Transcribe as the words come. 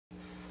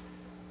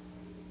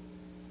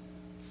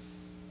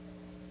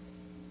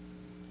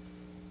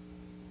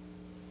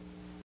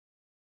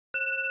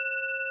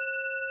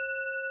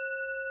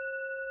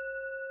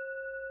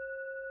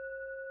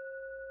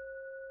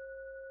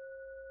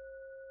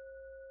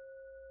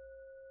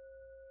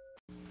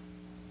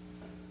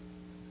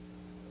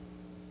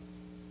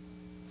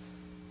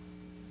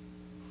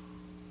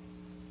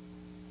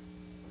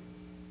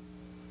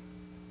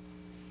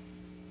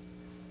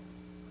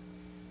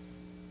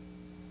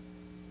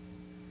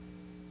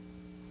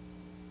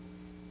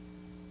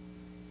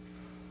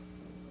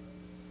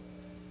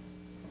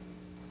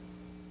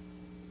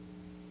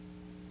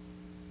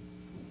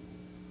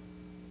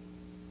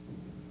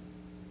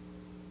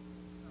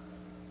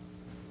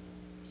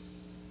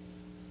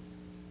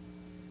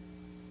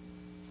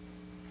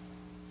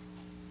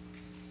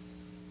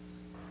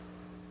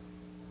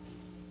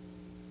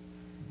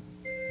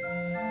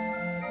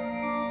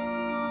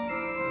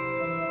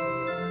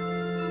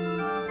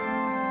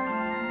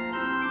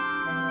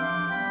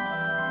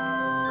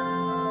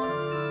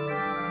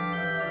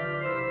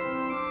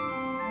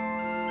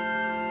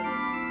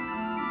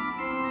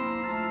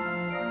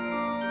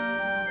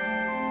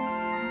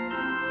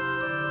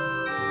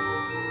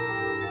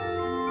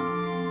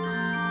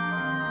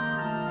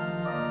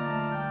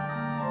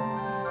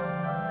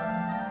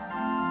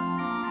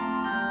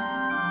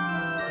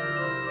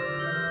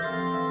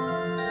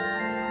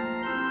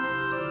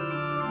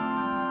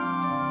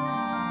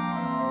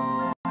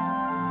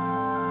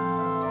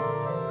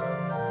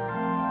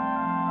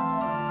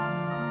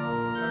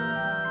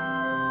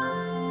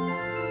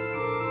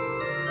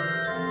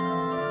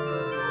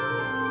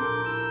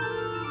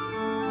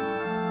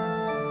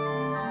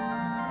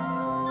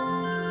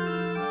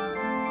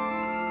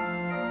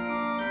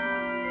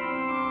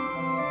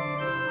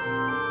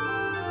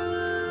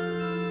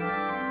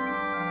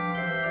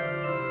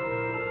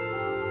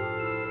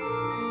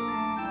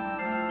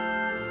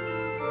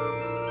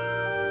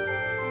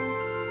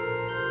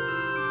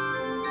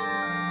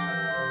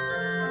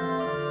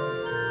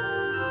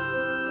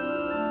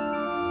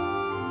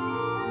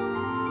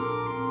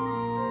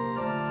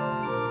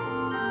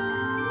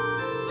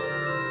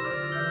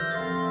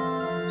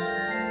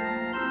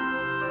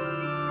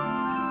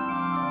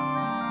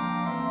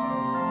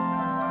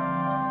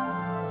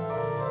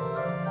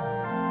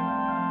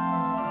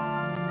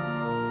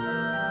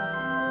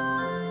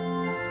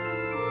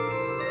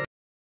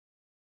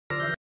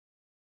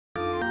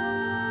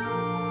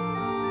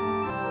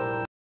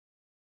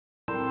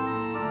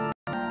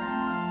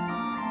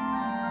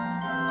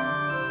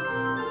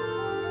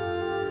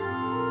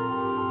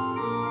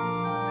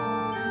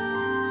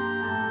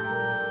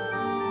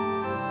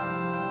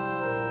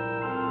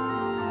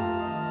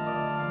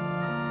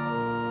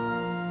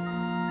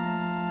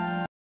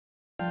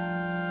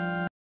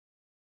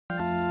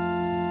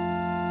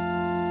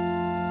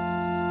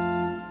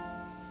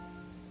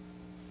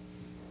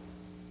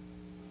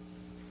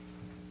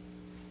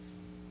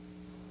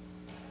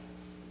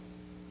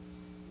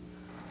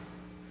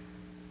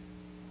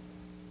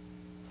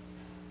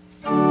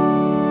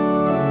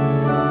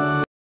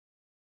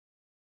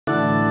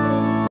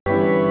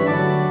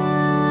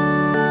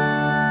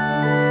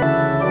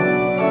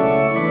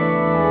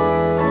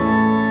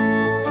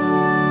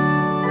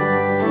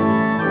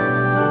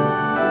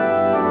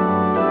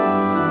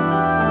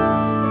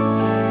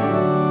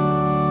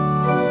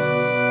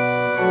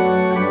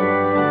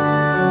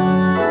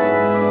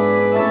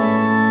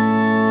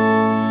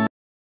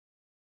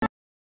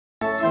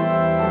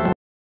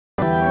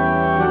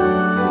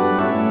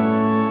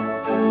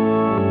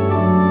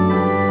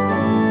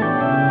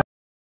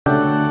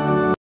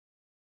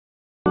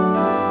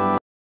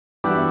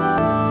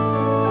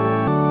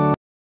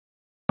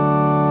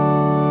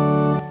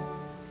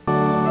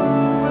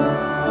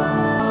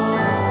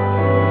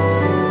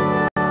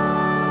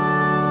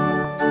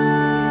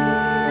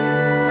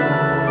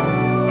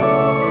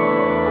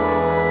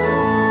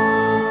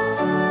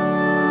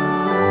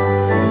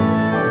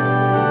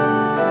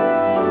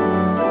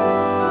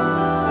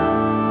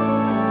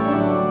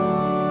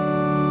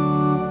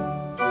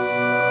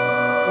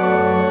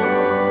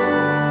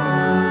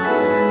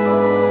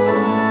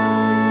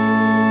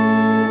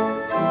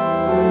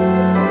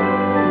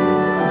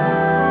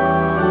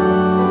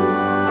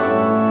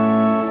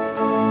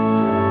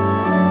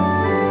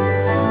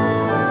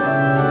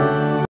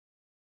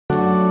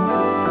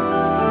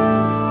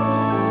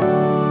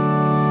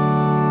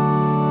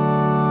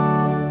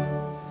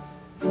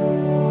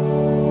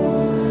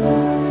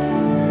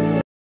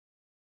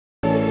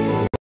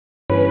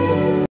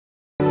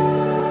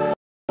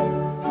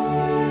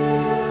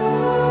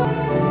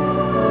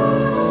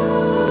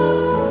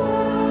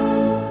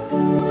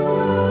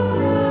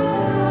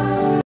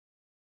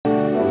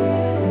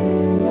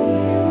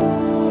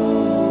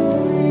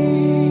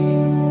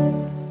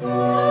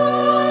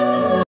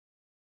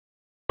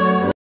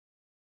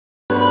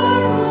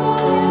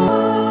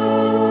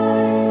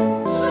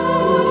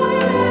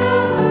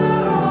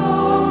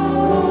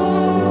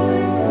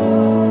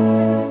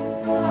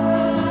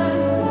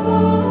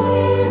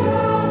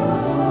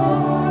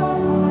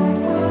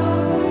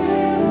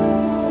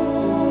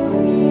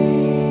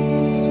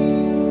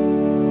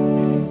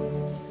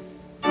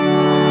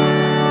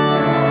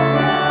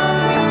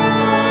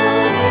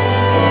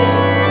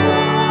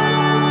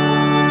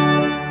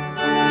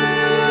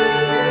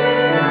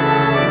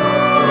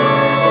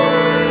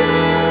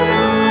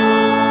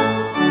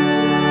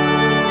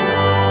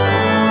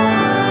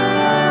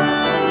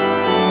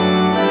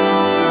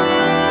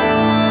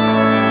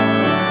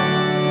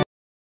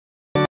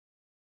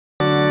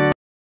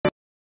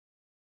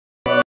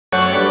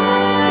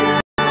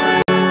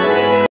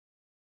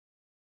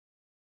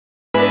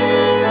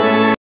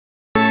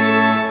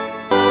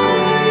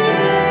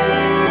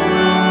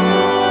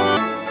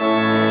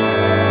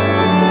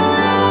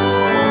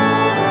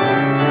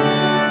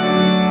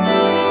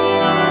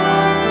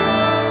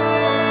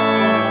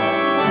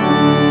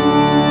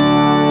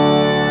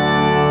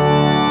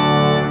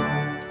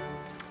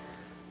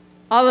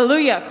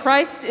Hallelujah,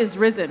 Christ is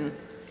risen.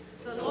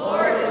 The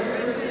Lord is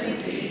risen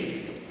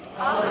indeed.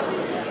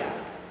 Hallelujah.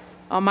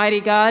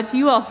 Almighty God, to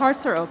you all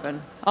hearts are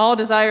open, all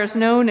desires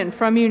known, and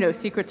from you no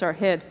secrets are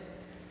hid.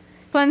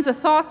 Cleanse the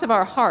thoughts of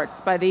our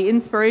hearts by the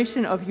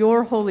inspiration of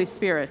your Holy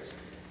Spirit,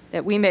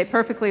 that we may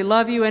perfectly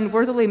love you and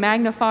worthily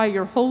magnify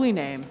your holy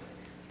name.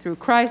 Through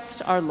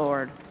Christ our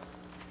Lord.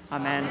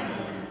 Amen.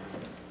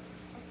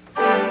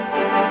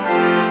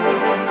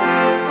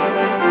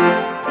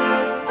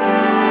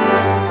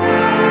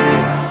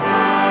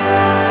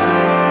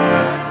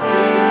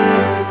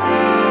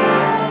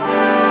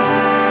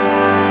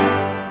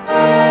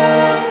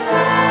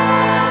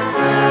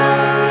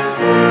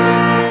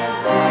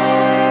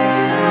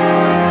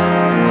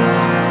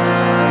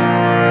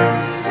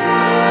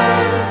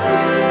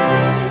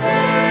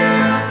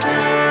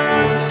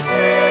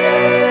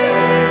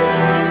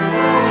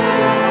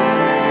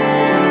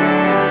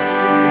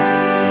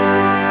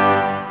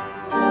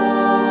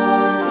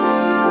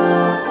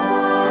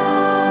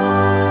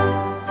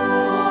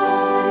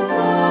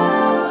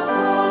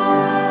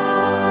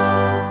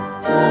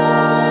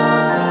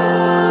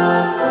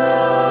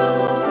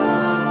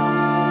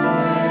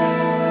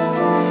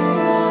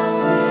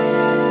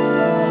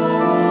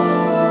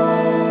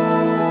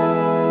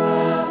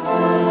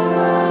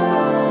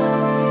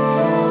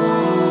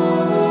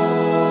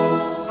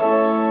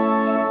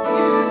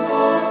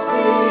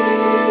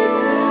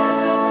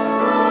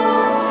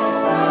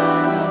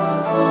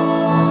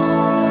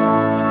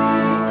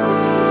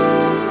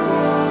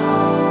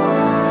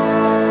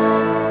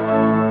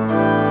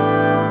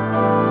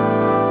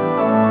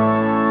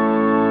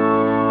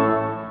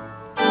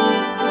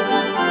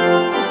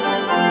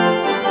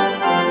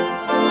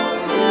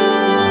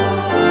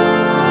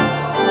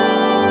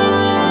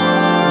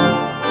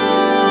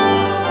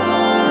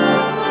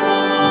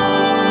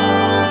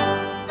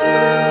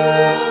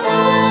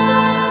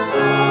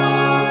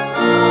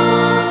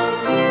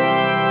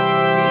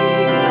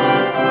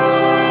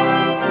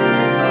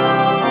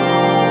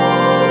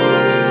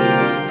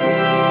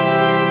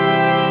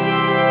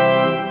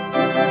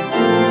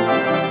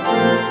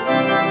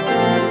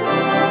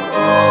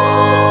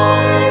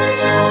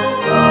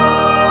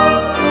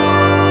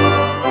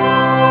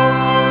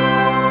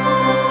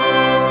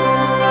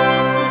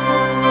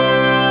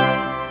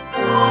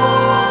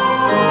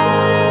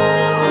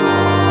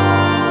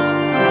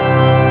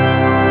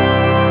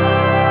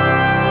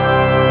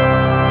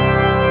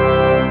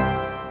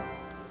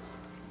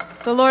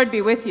 The Lord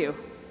be with you.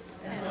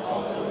 And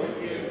also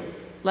with you.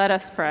 Let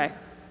us pray.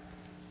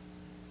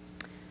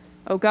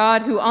 O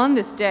God, who on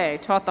this day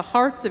taught the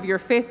hearts of your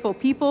faithful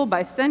people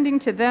by sending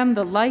to them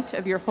the light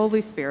of your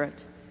Holy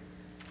Spirit,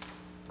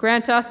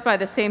 grant us by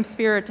the same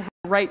Spirit to have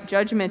right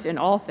judgment in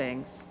all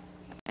things,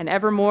 and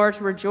evermore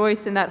to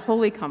rejoice in that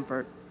holy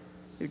comfort,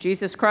 through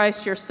Jesus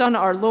Christ, your Son,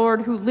 our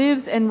Lord, who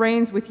lives and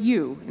reigns with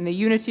you in the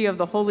unity of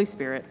the Holy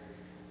Spirit,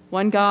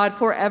 one God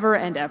forever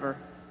and ever.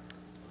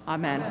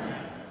 Amen. Amen.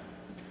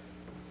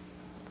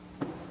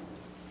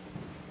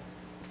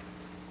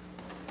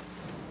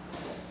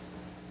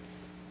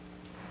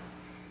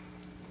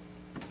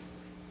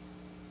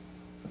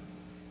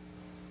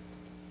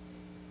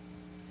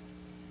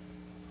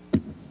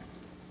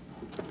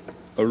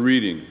 A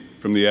reading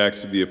from the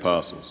Acts of the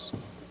Apostles.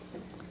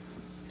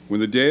 When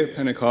the day of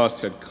Pentecost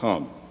had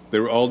come, they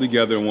were all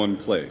together in one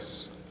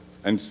place,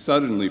 and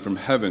suddenly from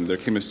heaven there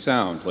came a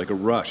sound like a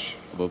rush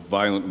of a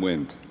violent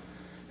wind,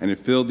 and it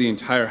filled the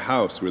entire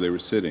house where they were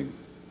sitting.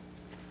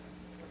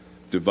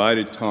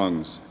 Divided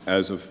tongues,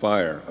 as of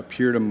fire,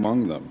 appeared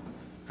among them,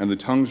 and the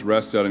tongues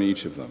rested on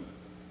each of them.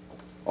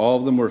 All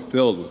of them were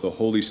filled with the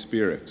Holy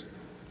Spirit,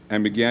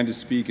 and began to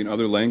speak in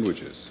other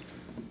languages,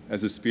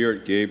 as the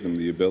Spirit gave them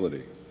the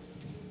ability.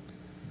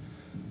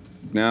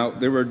 Now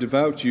there were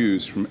devout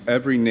Jews from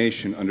every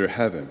nation under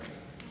heaven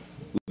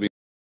living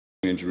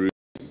in Jerusalem.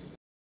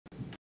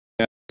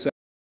 And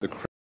the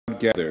crowd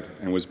gathered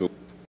and was bewildered,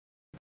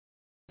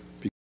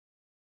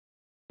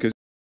 because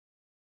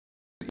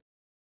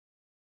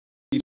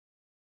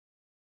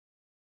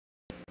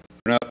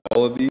are not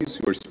all of these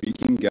who are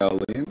speaking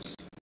Galileans?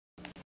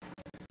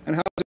 And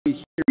how do we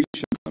hear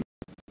each of them,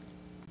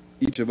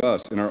 each of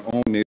us, in our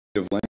own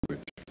native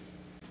language?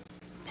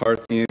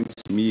 Parthians,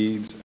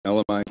 Medes,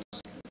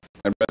 Elamites,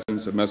 and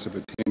residents of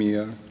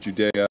Mesopotamia,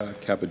 Judea,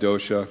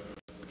 Cappadocia,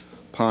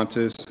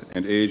 Pontus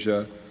and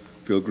Asia,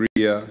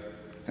 Phrygia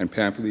and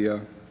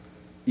Pamphylia,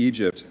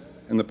 Egypt,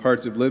 and the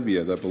parts of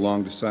Libya that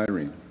belong to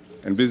Cyrene,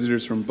 and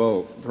visitors from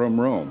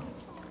Rome,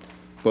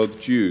 both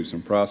Jews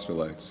and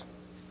proselytes,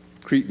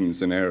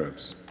 Cretans and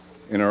Arabs.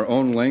 In our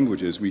own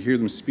languages, we hear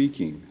them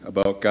speaking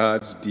about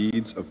God's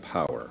deeds of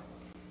power.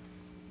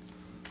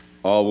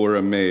 All were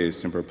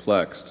amazed and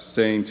perplexed,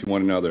 saying to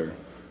one another,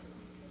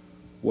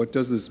 "What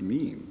does this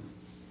mean?"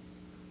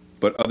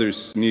 But others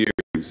sneered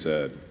and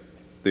said,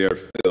 "They are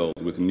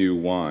filled with new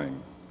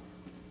wine."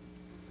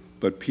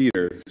 But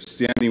Peter,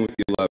 standing with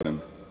the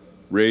 11,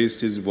 raised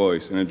his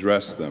voice and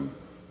addressed them.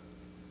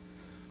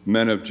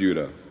 "Men of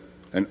Judah,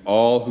 and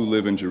all who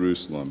live in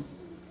Jerusalem,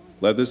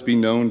 let this be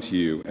known to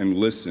you and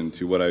listen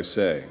to what I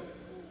say.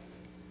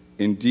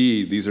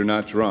 Indeed, these are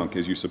not drunk,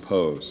 as you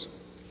suppose,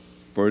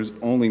 for it is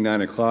only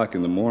 9 o'clock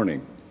in the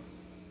morning.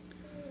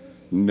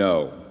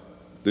 No,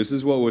 this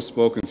is what was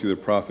spoken through the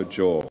prophet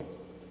Joel.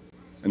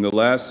 In the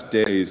last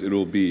days it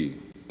will be,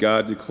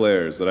 God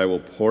declares, that I will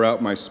pour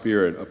out my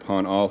Spirit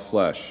upon all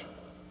flesh,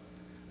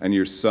 and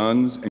your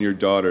sons and your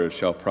daughters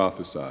shall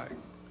prophesy,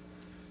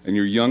 and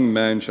your young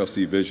men shall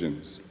see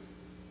visions,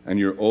 and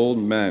your old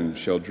men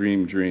shall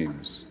dream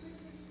dreams.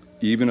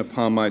 Even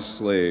upon my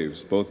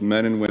slaves, both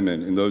men and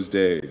women, in those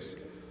days,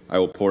 I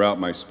will pour out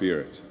my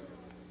Spirit,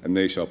 and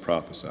they shall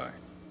prophesy.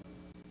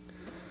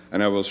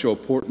 And I will show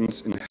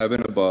portents in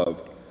heaven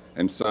above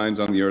and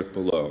signs on the earth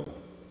below,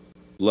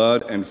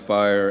 blood and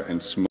fire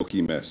and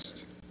smoky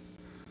mist.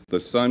 The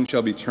sun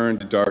shall be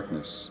turned to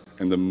darkness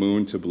and the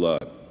moon to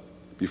blood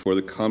before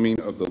the coming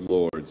of the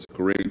Lord's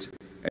great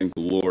and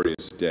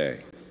glorious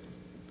day.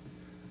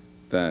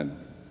 Then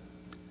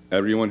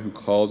everyone who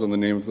calls on the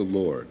name of the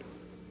Lord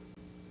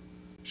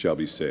shall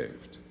be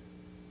saved.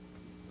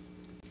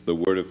 The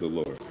word of the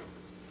Lord.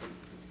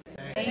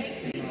 Thanks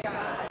be to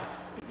God.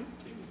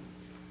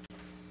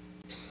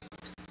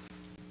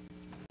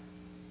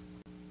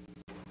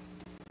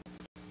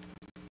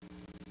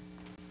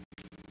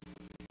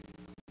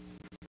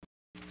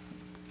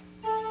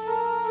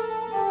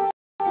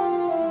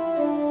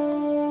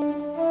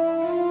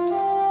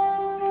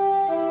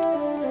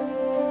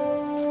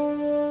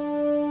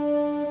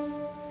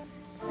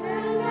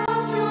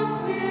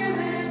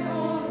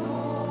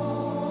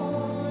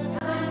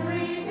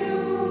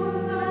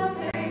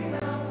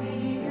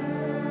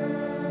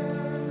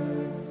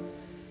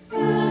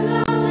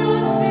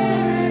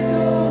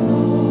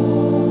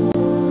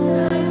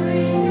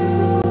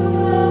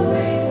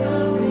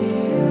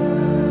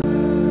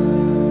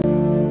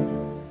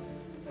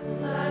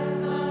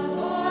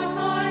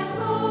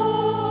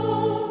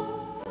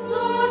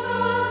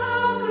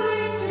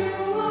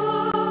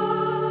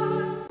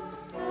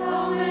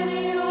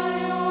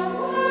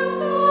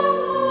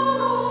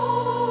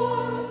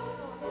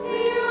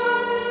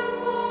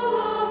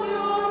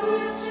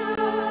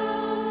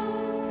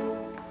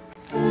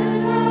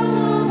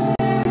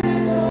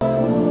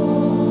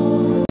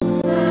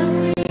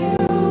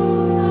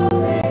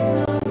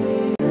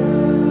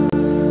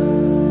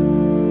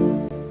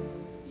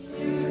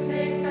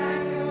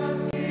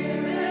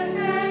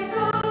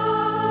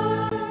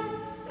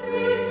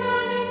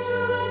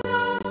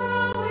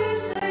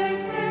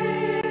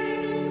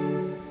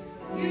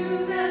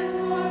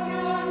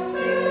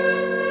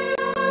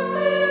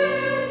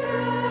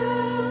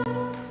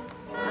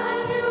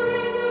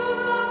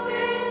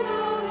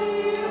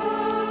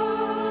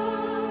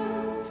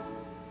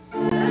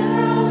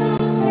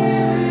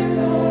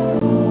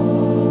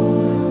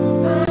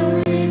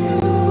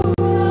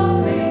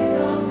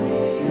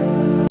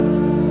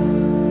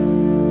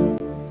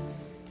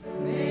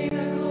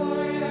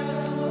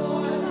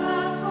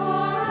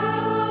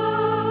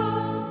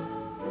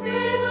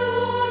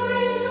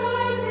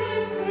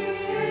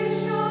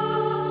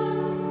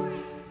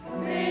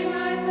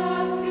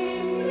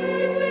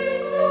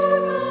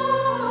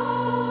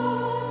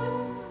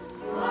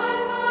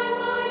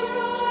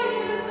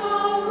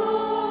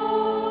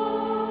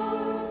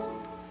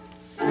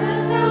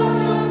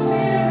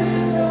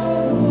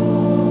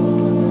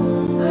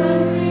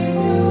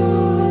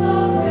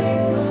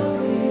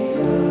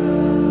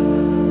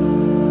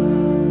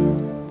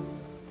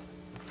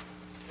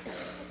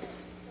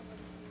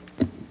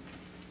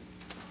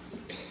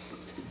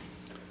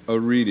 A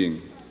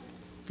reading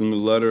from the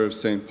letter of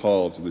St.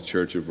 Paul to the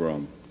Church of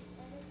Rome.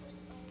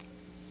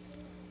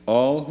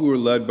 All who are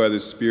led by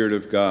the Spirit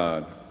of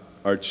God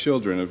are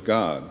children of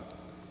God.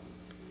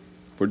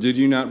 For did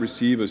you not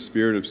receive a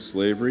spirit of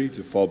slavery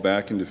to fall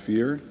back into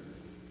fear?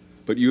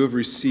 But you have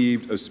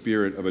received a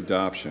spirit of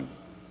adoption.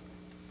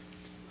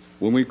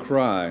 When we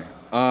cry,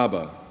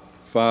 Abba,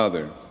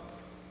 Father,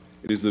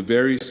 it is the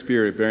very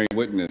Spirit bearing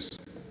witness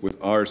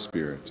with our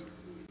spirit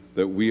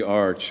that we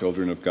are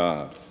children of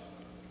God.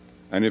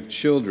 And if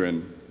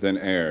children, then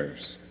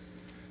heirs,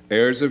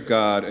 heirs of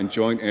God and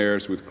joint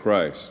heirs with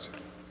Christ,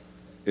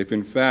 if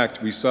in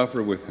fact we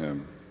suffer with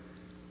him,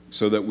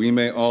 so that we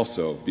may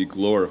also be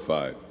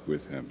glorified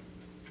with him.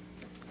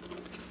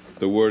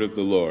 The word of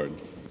the Lord.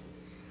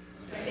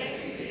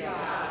 Thanks be to God.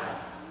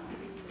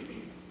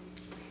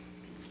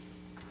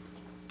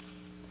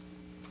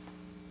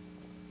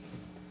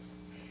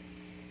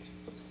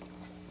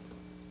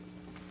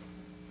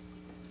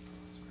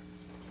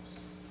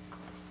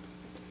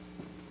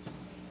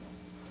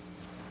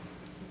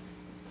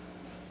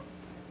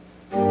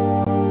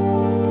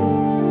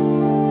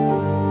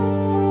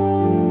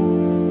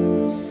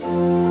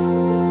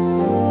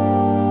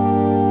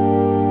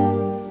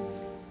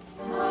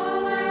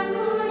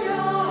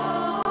 Hallelujah,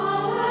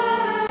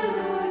 hallelujah.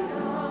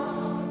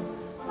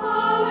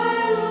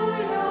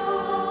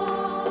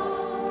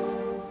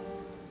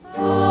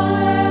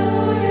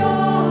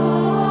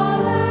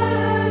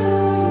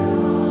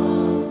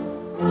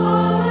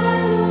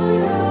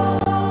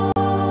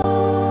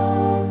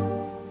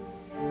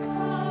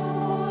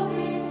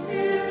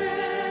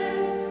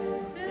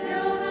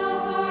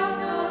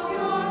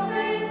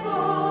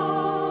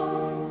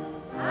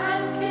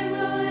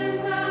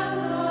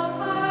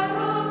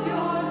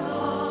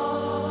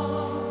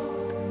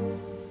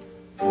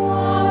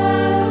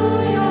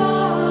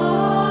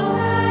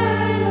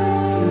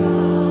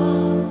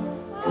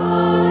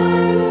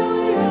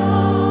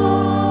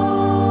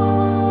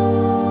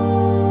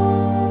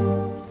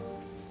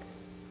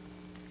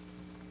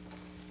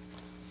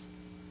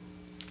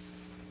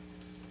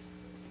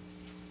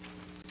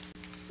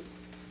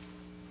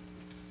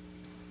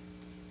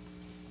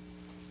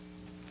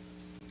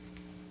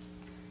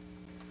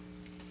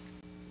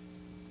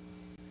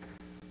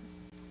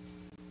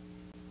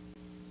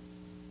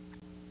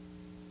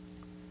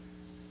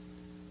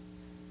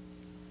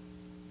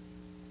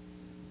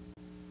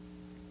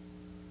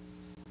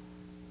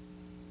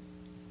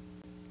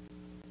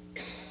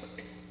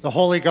 The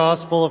Holy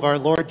Gospel of our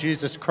Lord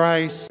Jesus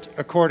Christ,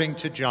 according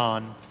to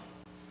John.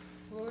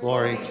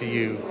 Glory to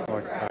you,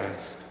 Lord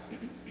Christ.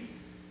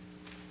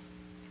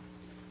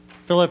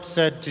 Philip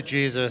said to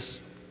Jesus,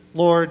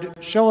 "Lord,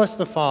 show us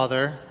the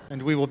Father,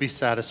 and we will be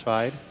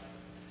satisfied."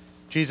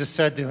 Jesus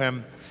said to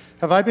him,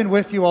 "Have I been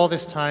with you all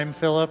this time,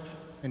 Philip,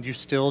 and you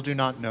still do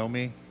not know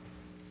me?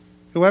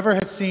 Whoever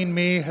has seen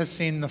me has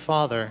seen the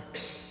Father.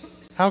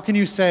 How can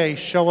you say,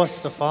 'Show us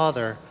the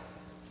Father'?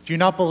 Do you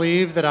not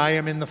believe that I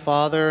am in the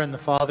Father and the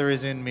Father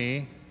is in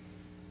me?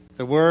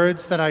 The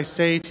words that I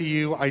say to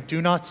you I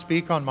do not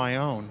speak on my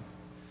own,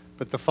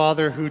 but the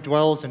Father who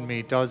dwells in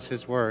me does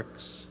his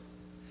works.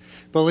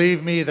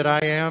 Believe me that I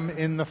am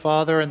in the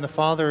Father and the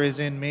Father is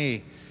in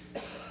me.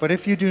 But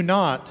if you do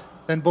not,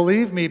 then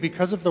believe me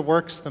because of the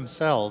works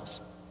themselves.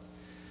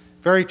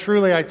 Very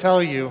truly I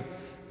tell you,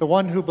 the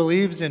one who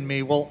believes in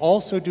me will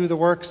also do the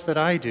works that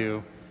I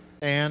do,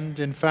 and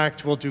in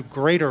fact will do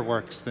greater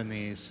works than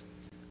these,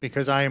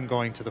 because I am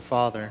going to the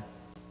Father.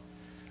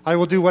 I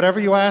will do whatever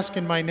you ask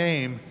in my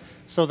name,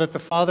 so that the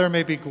Father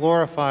may be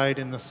glorified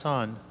in the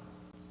Son.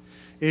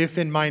 If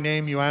in my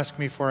name you ask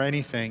me for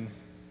anything,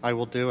 I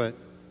will do it.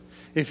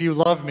 If you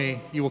love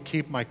me, you will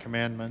keep my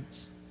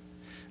commandments.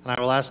 And I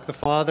will ask the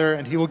Father,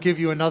 and he will give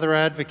you another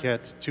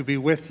advocate to be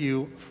with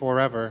you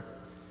forever.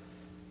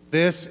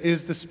 This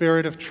is the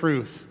Spirit of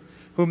truth,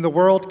 whom the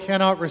world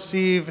cannot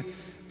receive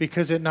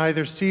because it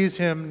neither sees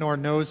him nor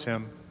knows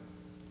him.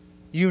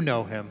 You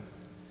know him,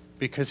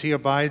 because he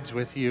abides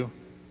with you,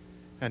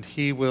 and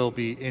he will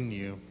be in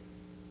you."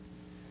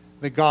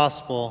 The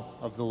Gospel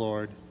of the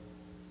Lord.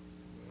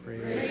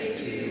 Praise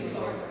to you,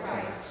 Lord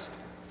Christ.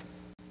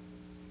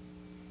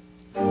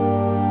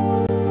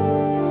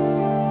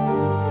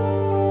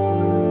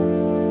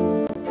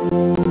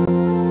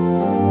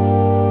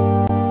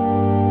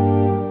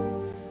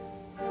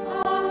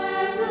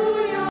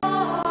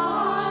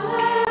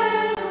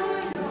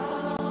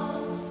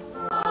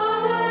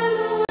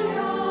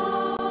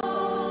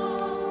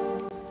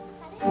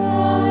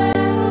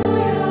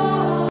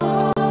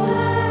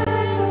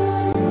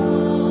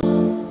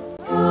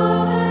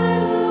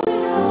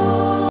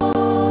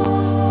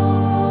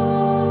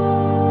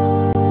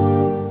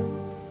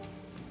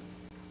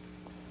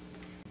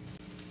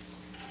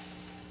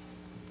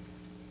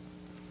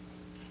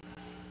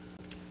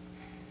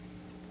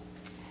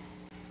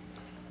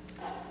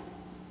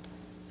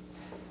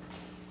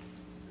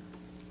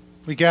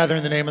 We gather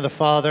in the name of the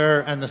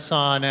Father, and the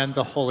Son, and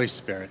the Holy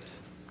Spirit.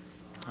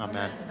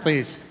 Amen.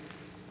 Please.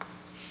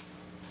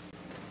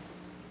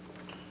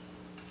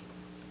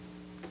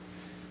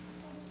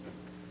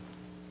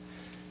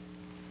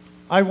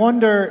 I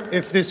wonder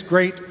if this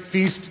great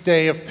feast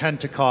day of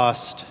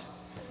Pentecost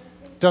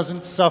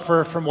doesn't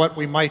suffer from what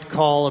we might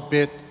call a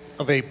bit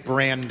of a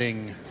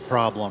branding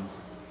problem.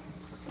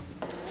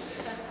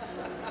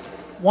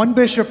 One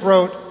bishop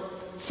wrote,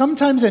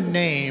 "Sometimes a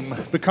name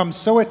becomes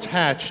so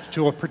attached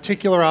to a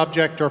particular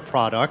object or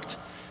product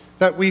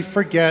that we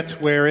forget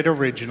where it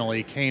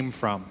originally came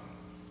from."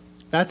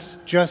 That's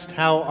just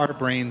how our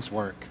brains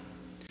work.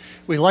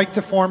 We like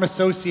to form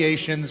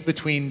associations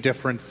between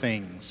different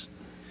things.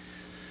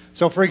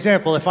 So, for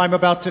example, if I'm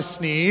about to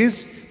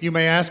sneeze, you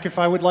may ask if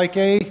I would like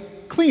a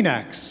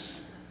Kleenex,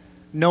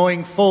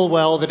 knowing full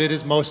well that it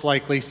is most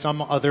likely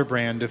some other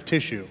brand of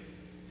tissue.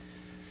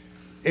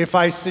 If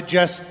I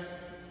suggest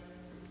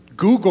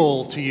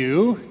Google to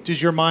you,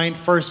 does your mind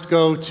first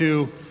go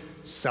to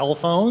cell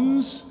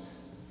phones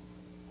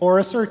or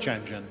a search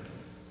engine?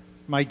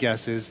 My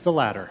guess is the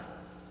latter.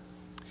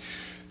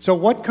 So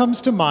what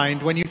comes to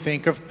mind when you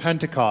think of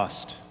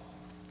Pentecost?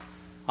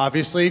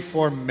 Obviously,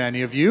 for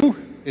many of you,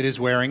 it is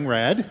wearing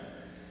red.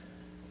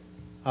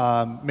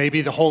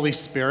 Maybe the Holy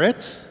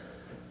Spirit.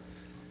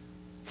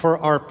 For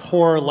our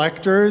poor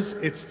lectors,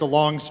 it's the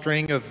long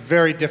string of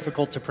very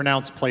difficult to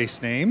pronounce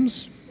place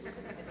names.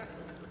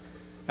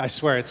 I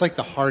swear, it's like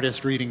the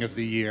hardest reading of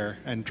the year,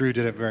 and Drew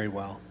did it very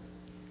well.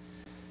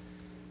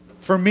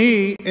 For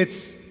me,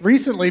 it's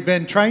recently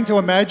been trying to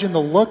imagine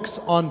the looks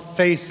on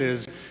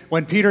faces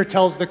when Peter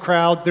tells the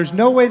crowd there's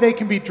no way they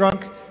can be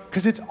drunk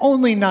because it's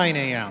only 9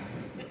 a.m.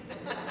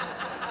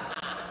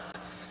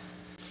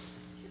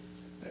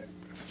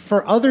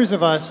 For others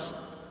of us,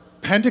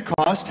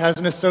 Pentecost has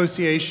an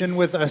association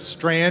with a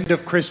strand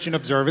of Christian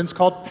observance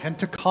called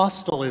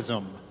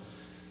Pentecostalism,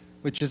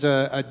 which is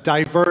a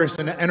diverse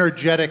and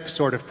energetic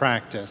sort of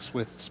practice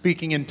with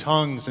speaking in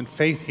tongues and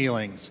faith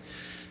healings.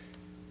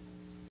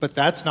 But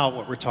that's not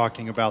what we're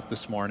talking about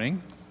this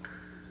morning.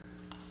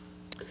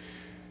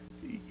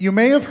 You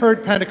may have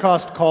heard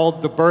Pentecost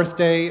called the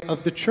birthday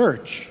of the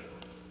church,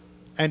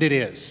 and it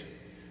is.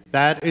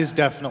 That is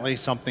definitely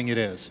something it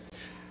is.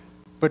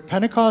 But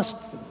Pentecost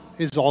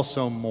is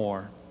also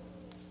more.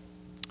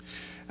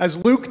 As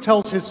Luke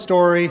tells his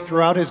story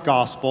throughout his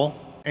gospel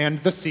and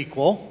the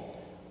sequel,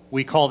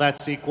 we call that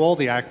sequel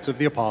the Acts of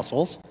the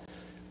Apostles,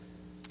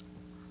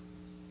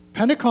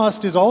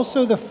 Pentecost is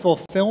also the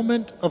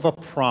fulfillment of a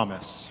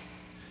promise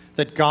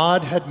that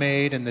God had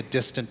made in the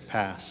distant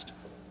past,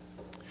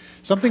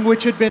 something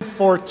which had been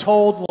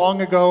foretold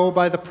long ago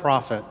by the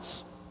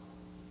prophets,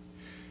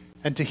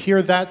 And to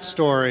hear that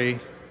story,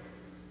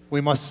 we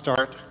must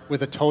start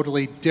with a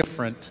totally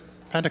different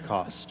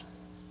Pentecost.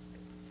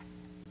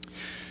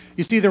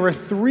 You see, there were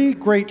three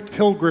great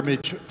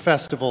pilgrimage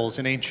festivals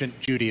in ancient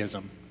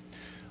Judaism,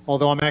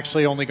 although I'm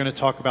actually only going to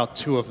talk about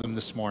two of them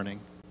this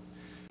morning.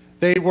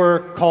 They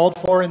were called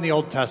for in the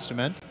Old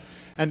Testament,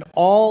 and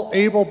all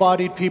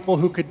able-bodied people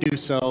who could do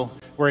so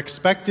were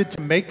expected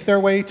to make their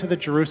way to the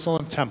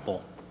Jerusalem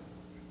temple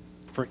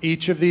for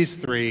each of these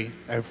three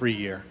every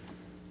year.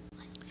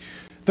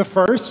 The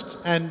first,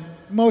 and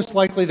most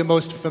likely the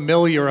most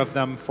familiar of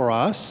them for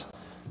us,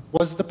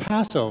 was the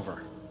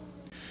Passover,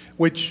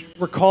 which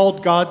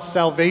recalled God's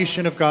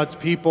salvation of God's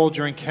people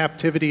during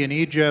captivity in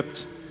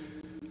Egypt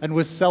and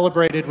was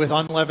celebrated with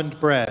unleavened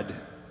bread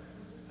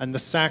and the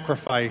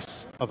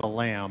sacrifice of a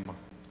lamb.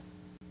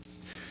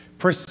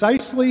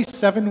 Precisely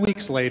 7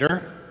 weeks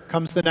later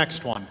comes the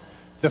next one,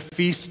 the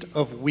Feast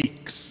of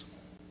Weeks.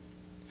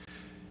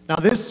 Now,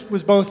 this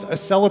was both a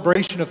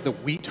celebration of the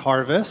wheat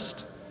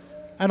harvest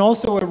and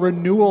also a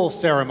renewal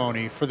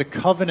ceremony for the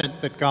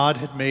covenant that God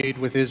had made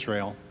with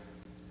Israel.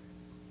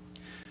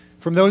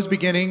 From those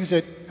beginnings,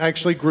 it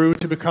actually grew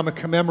to become a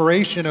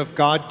commemoration of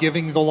God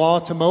giving the law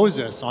to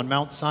Moses on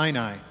Mount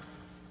Sinai.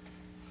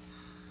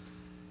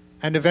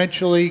 And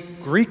eventually,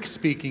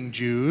 Greek-speaking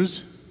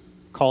Jews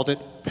called it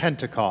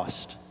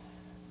Pentecost,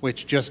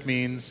 which just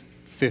means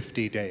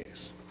 50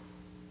 days.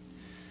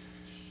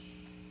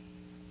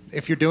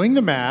 If you're doing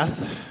the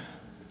math,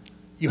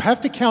 you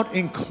have to count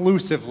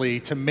inclusively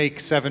to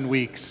make 7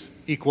 weeks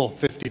equal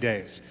 50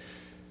 days.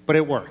 But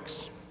it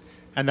works.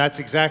 And that's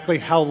exactly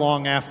how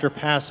long after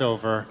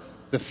Passover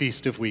the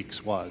Feast of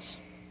Weeks was.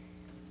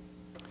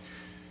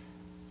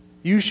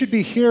 You should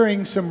be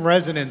hearing some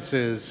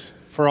resonances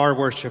for our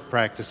worship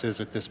practices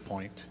at this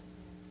point.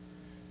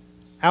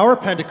 Our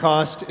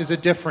Pentecost is a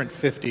different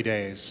 50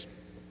 days.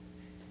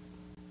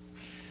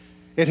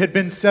 It had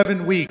been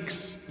 7 weeks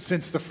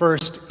since the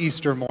first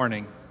Easter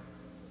morning,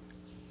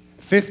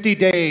 50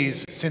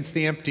 days since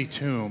the empty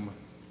tomb,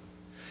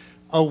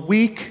 a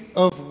week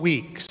of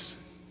weeks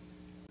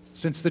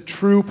since the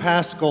true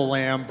Paschal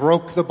Lamb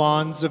broke the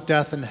bonds of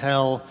death and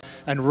hell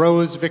and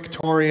rose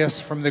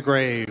victorious from the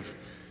grave,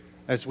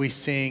 as we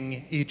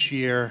sing each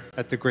year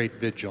at the Great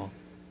Vigil.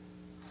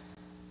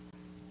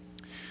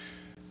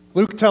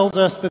 Luke tells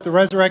us that the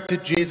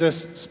resurrected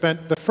Jesus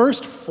spent the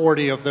first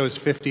 40 of those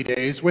 50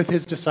 days with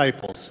his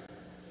disciples,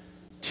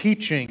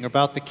 teaching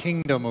about the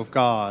kingdom of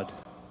God.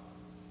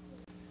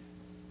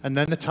 And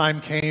then the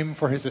time came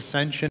for his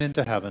ascension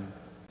into heaven,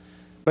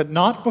 but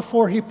not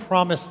before he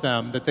promised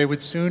them that they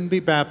would soon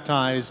be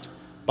baptized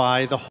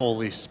by the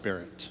Holy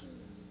Spirit.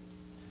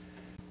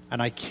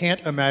 And I can't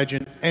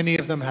imagine any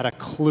of them had a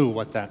clue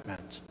what that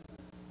meant.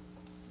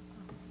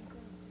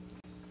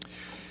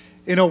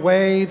 In a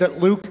way that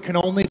Luke can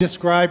only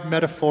describe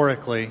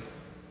metaphorically,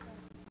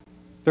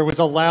 there was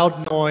a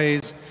loud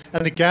noise,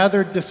 and the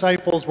gathered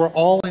disciples were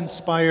all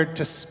inspired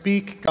to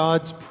speak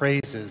God's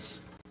praises.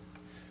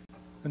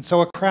 And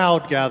so a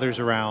crowd gathers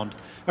around,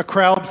 a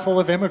crowd full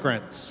of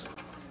immigrants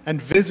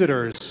and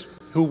visitors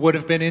who would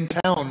have been in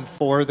town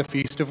for the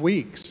Feast of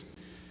Weeks.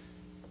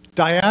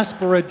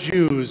 Diaspora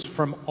Jews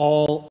from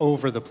all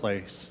over the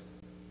place.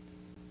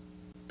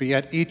 But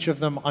yet each of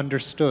them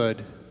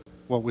understood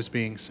what was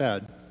being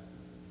said.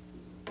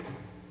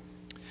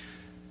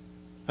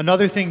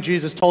 Another thing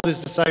Jesus told his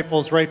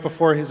disciples right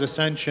before his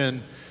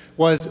ascension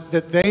was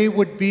that they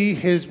would be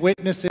his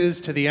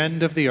witnesses to the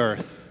end of the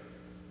earth.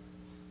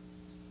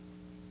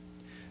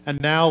 And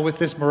now, with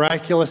this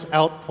miraculous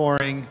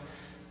outpouring,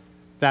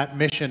 that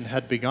mission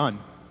had begun.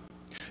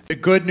 The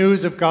good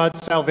news of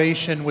God's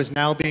salvation was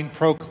now being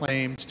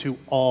proclaimed to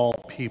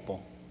all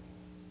people.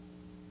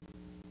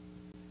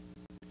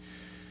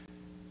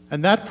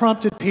 And that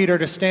prompted Peter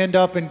to stand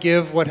up and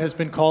give what has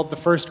been called the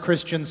first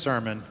Christian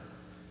sermon,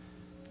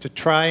 to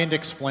try and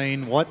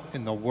explain what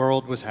in the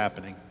world was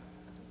happening.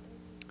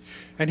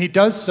 And he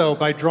does so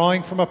by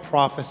drawing from a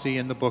prophecy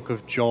in the book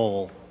of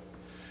Joel,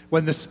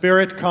 when the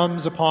Spirit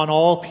comes upon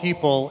all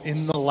people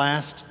in the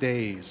last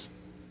days.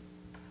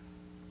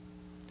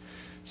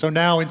 So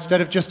now,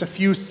 instead of just a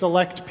few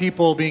select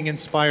people being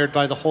inspired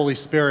by the Holy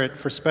Spirit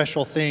for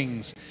special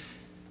things,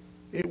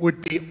 it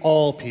would be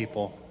all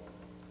people,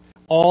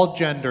 all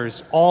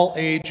genders, all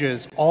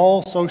ages,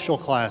 all social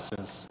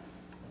classes.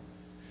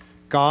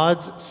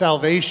 God's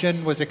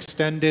salvation was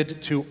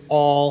extended to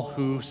all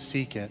who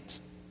seek it.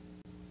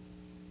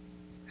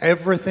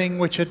 Everything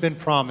which had been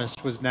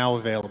promised was now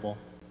available,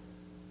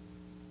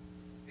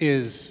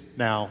 is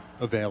now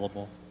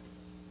available.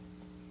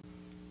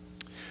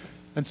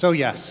 And so,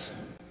 yes,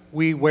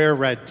 we wear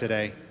red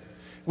today.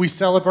 We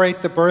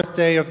celebrate the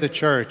birthday of the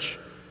church,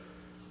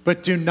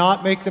 but do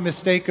not make the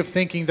mistake of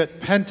thinking that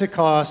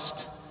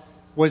Pentecost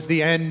was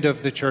the end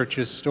of the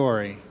church's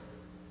story,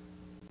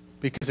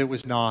 because it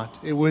was not.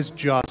 It was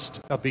just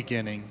a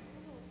beginning.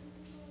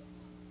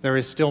 There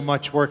is still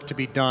much work to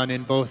be done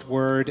in both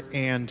word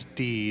and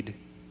deed.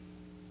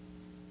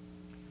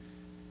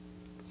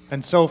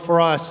 And so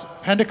for us,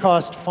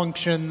 Pentecost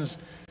functions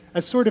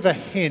as sort of a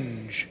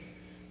hinge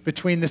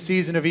between the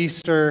season of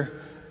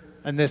Easter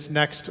and this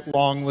next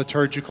long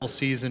liturgical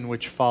season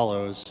which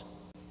follows.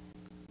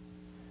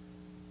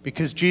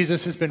 Because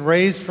Jesus has been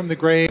raised from the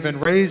grave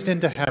and raised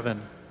into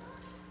heaven,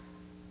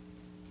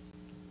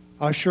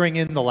 ushering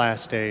in the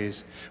last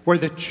days, where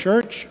the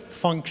church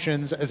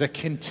functions as a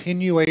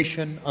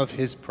continuation of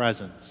his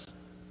presence.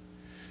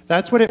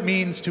 That's what it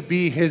means to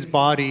be his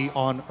body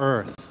on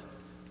earth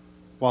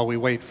while we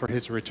wait for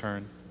his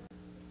return.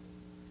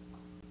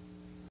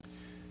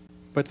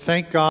 But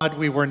thank God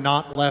we were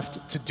not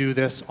left to do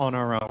this on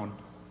our own.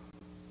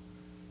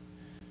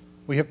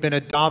 We have been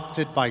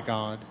adopted by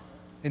God,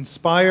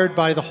 inspired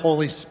by the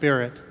Holy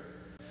Spirit,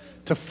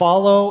 to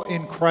follow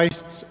in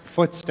Christ's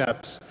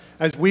footsteps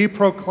as we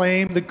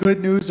proclaim the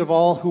good news of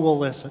all who will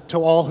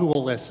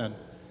listen,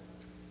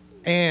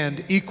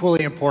 and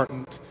equally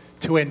important,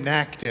 to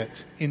enact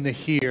it in the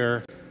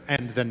here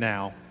and the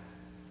now.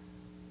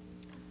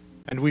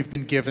 And we've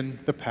been given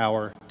the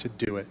power to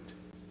do it.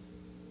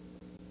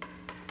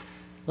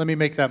 Let me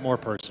make that more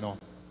personal.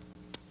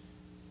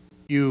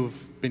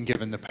 You've been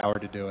given the power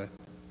to do it.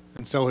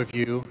 And so have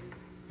you,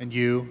 and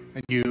you,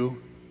 and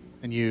you,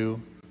 and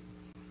you,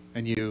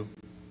 and you,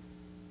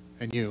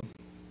 and you.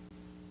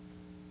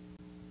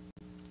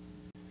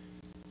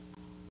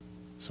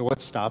 So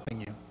what's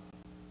stopping you?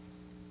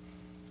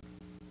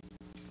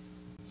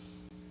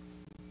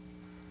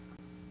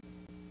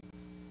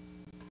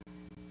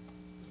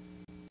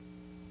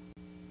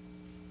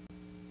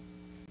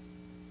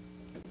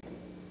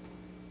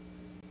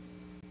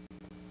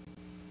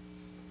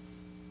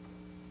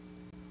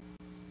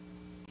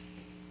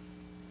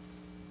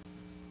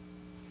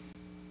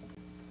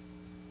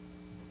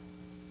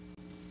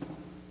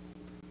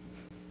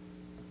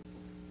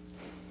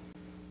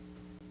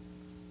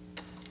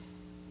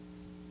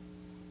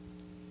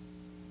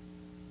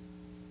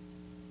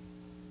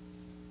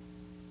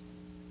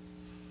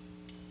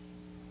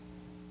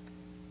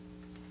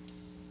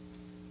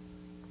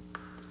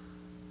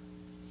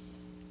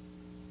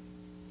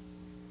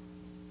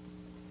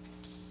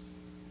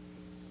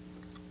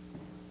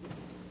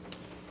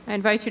 I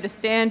invite you to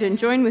stand and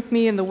join with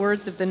me in the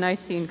words of the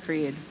Nicene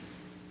Creed.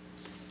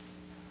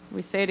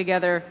 We say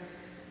together,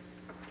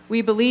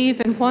 "We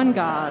believe in one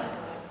God,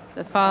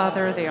 the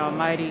Father, the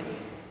Almighty,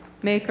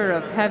 maker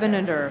of heaven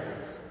and earth,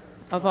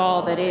 of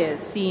all that is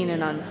seen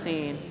and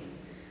unseen.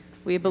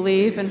 We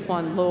believe in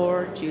one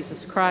Lord,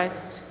 Jesus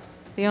Christ,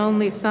 the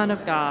only Son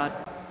of God,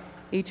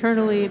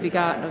 eternally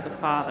begotten of the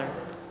Father,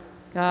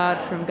 God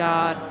from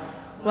God,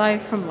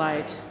 light from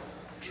light,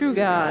 true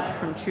God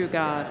from true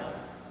God,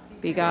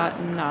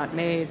 begotten, not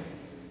made,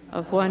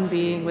 of one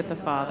being with the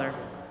Father.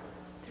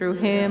 Through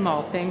him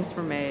all things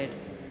were made.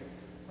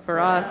 For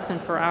us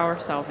and for our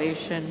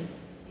salvation,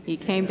 he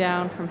came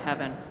down from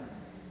heaven.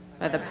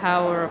 By the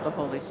power of the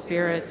Holy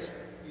Spirit,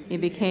 he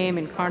became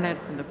incarnate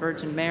from the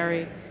Virgin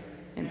Mary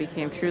and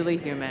became truly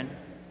human.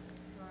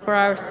 For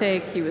our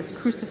sake, he was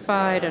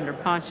crucified under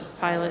Pontius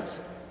Pilate.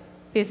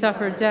 He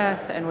suffered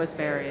death and was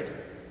buried.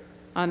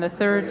 On the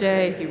third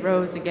day, he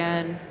rose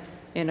again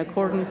in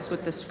accordance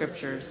with the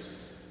Scriptures.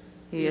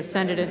 He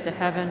ascended into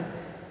heaven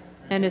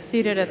and is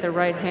seated at the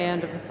right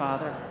hand of the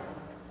Father.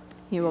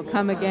 He will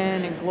come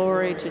again in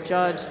glory to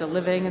judge the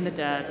living and the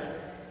dead,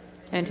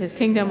 and his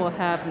kingdom will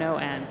have no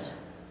end.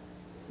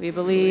 We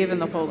believe in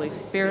the Holy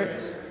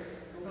Spirit,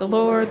 the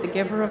Lord, the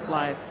giver of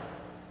life,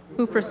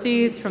 who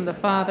proceeds from the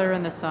Father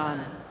and the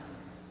Son,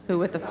 who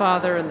with the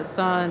Father and the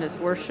Son is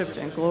worshipped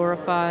and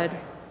glorified,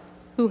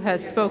 who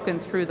has spoken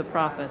through the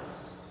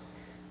prophets.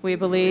 We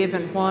believe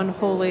in one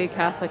holy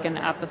Catholic and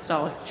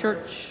Apostolic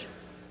Church.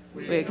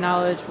 We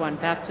acknowledge one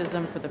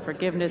baptism for the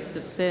forgiveness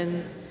of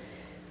sins.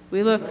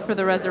 We look for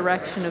the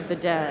resurrection of the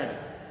dead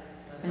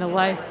and the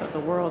life of the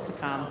world to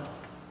come.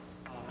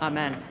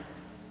 Amen.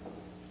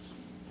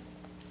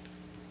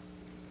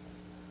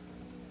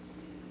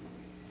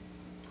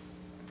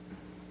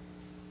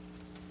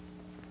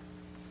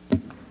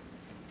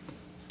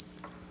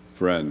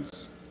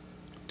 Friends,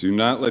 do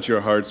not let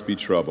your hearts be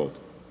troubled,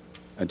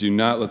 and do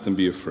not let them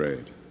be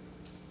afraid.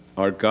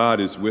 Our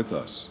God is with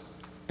us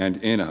and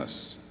in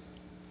us.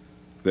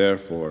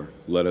 Therefore,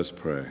 let us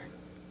pray.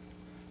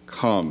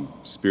 Come,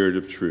 Spirit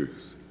of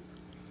truth.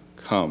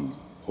 Come,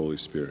 Holy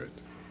Spirit.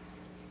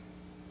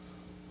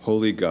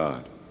 Holy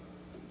God,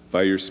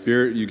 by your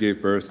Spirit you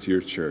gave birth to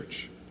your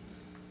church.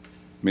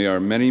 May our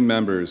many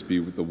members be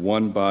the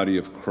one body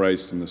of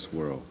Christ in this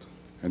world,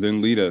 and then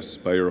lead us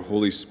by your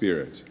Holy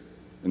Spirit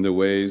in the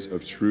ways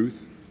of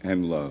truth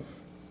and love.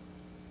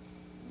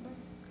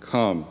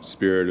 Come,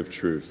 Spirit of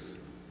truth.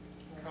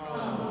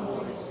 Come,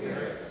 Holy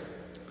Spirit.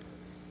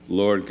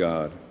 Lord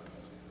God,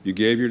 you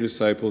gave your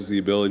disciples the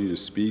ability to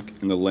speak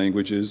in the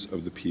languages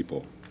of the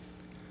people.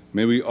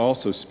 May we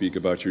also speak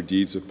about your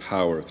deeds of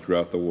power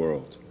throughout the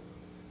world,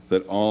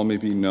 that all may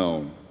be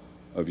known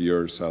of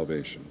your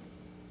salvation.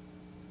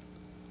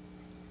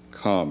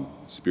 Come,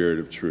 Spirit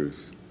of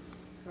truth.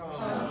 Come,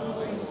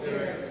 Holy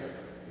Spirit.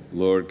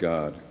 Lord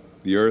God,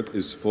 the earth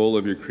is full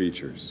of your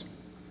creatures.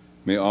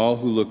 May all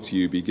who look to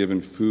you be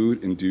given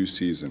food in due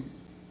season.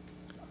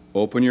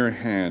 Open your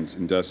hands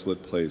in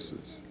desolate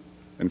places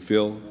and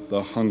fill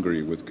the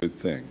hungry with good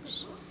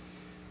things.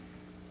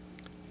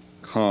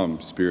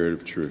 Come, Spirit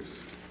of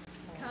truth.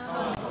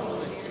 Come,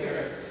 Holy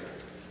Spirit.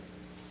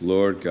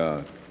 Lord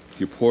God,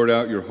 you poured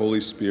out your Holy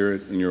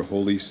Spirit in your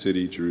holy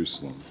city,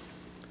 Jerusalem.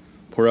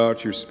 Pour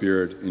out your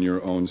Spirit in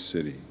your own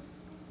city.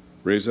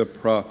 Raise up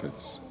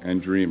prophets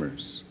and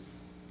dreamers.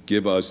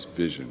 Give us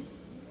vision.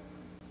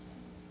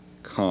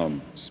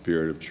 Come,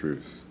 Spirit of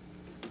truth.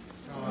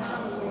 Come,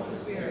 Holy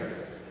Spirit.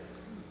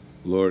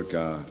 Lord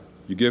God,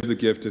 you give the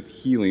gift of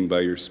healing by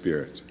your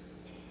Spirit,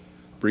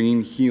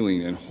 bringing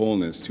healing and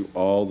wholeness to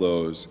all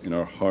those in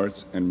our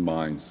hearts and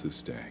minds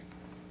this day.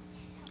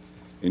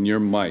 In your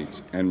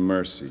might and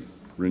mercy,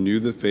 renew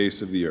the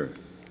face of the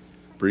earth.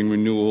 Bring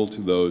renewal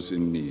to those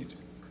in need.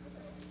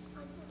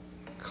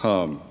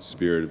 Come,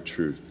 Spirit of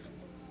truth.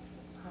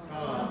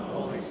 Come,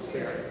 Holy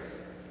Spirit.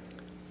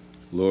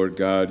 Lord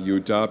God, you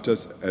adopt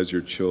us as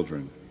your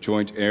children,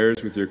 joint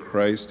heirs with your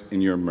Christ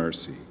in your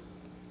mercy.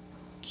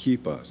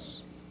 Keep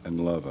us and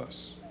love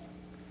us.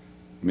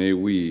 May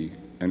we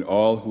and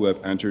all who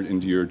have entered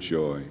into your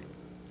joy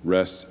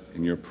rest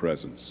in your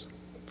presence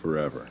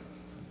forever.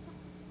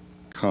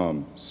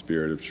 Come,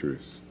 Spirit of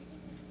truth.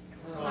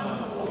 Come,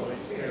 Holy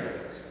Spirit.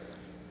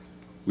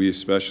 We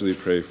especially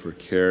pray for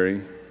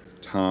Carrie,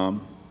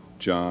 Tom,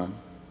 John,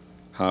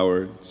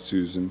 Howard,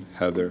 Susan,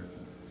 Heather,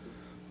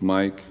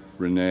 Mike,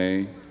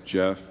 Renee,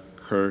 Jeff,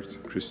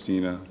 Kurt,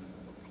 Christina,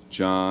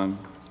 John,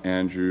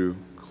 Andrew,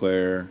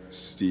 Claire,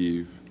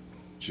 Steve,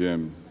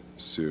 Jim,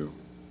 Sue.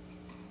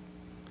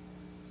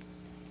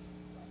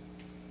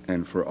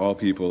 And for all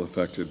people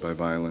affected by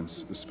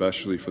violence,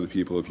 especially for the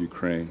people of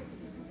Ukraine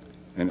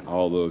and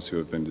all those who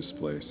have been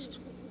displaced.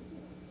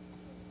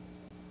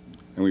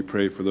 And we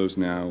pray for those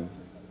now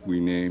we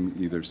name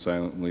either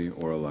silently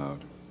or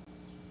aloud.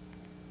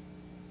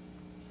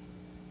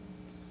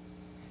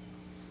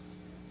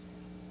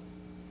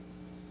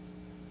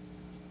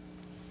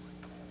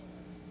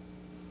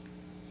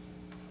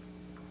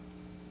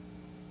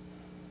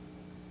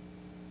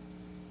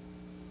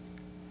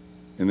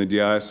 In the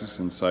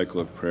diocesan cycle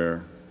of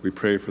prayer, we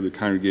pray for the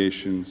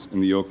congregations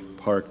in the Oak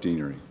Park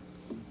Deanery,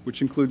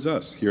 which includes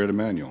us here at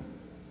Emmanuel,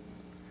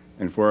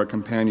 and for our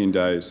companion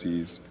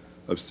dioceses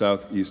of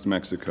Southeast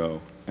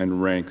Mexico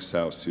and Rank,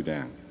 South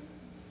Sudan.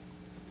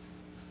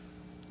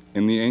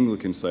 In the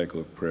Anglican cycle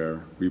of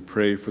prayer, we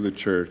pray for the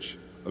Church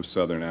of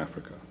Southern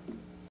Africa.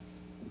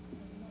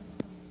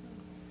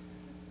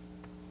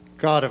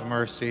 God of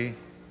mercy,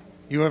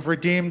 you have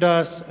redeemed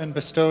us and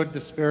bestowed the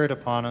Spirit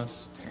upon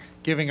us,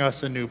 giving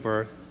us a new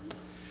birth.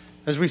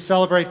 As we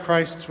celebrate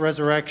Christ's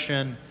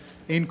resurrection,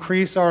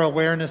 increase our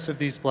awareness of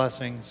these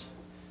blessings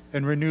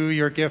and renew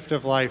your gift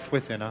of life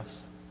within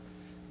us.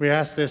 We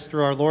ask this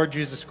through our Lord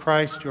Jesus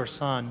Christ, your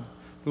Son,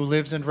 who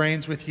lives and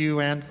reigns with you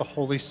and the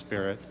Holy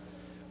Spirit,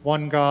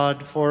 one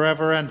God,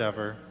 forever and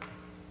ever.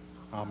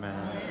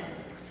 Amen. Amen.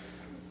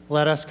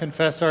 Let us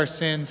confess our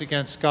sins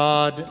against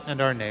God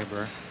and our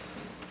neighbor.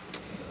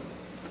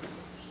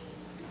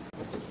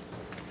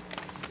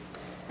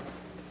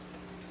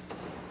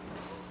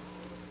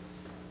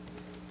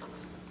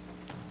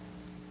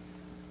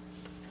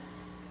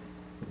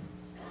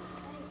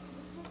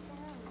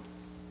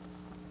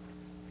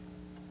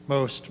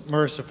 Most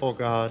merciful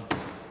God,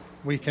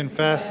 we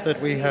confess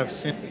that we have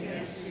sinned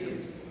against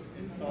you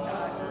in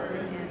thought,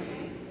 word, and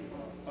deed,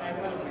 by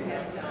what we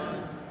have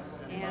done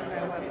and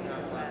by what we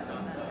have left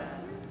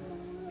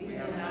undone. We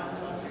have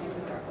not loved you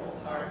with our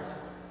whole heart.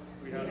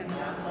 We have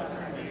not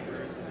loved our neighbors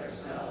as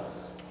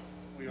ourselves.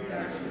 We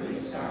are truly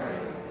sorry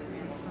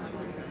and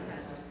humbly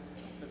repent.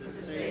 For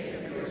the sake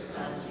of your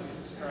Son,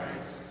 Jesus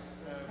Christ,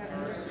 have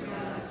mercy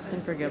on us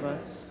And forgive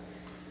us,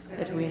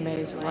 that we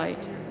may delight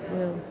in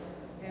your will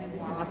and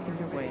walk in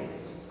your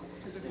ways.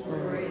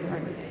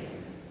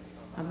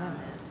 Amen.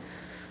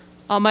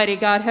 Almighty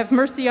God, have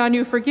mercy on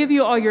you, forgive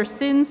you all your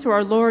sins through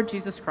our Lord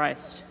Jesus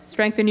Christ,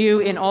 strengthen you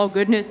in all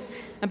goodness,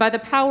 and by the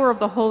power of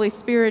the Holy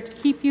Spirit,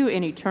 keep you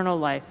in eternal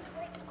life.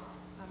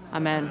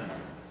 Amen.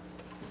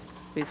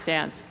 Please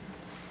stand.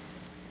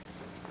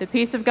 The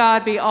peace of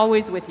God be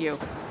always with you.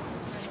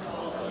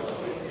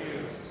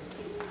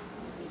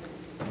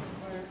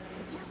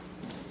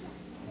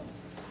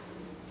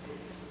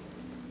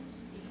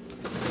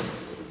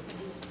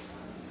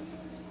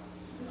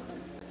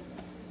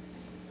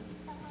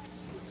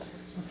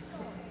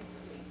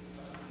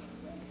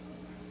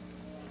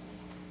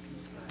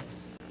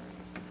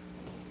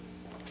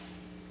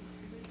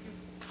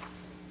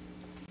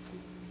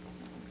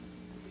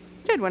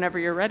 Whenever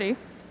you're ready.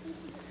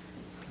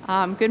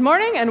 Good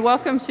morning and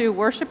welcome to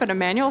worship at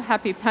Emmanuel.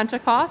 Happy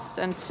Pentecost.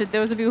 And to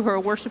those of you who are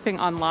worshiping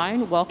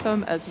online,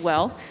 welcome as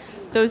well.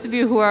 Those of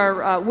you who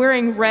are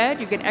wearing red,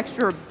 you get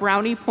extra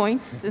brownie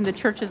points in the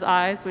church's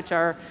eyes, which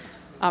are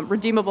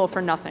redeemable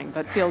for nothing,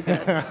 but feel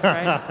good,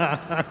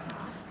 right?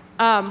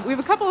 We have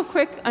a couple of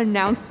quick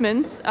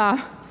announcements.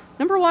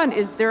 Number one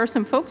is there are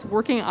some folks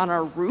working on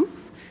our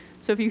roof.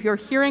 So if you're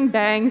hearing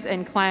bangs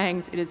and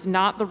clangs, it is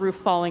not the roof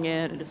falling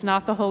in. It is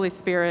not the Holy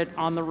Spirit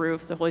on the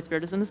roof. The Holy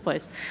Spirit is in this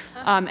place.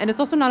 And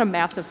it's also not a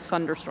massive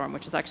thunderstorm,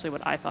 which is actually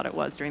what I thought it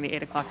was during the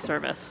 8 o'clock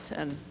service,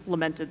 and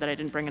lamented that I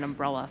didn't bring an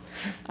umbrella.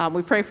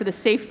 We pray for the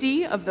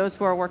safety of those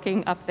who are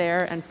working up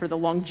there and for the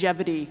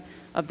longevity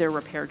of their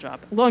repair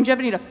job.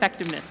 Longevity and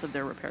effectiveness of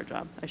their repair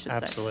job, I should say.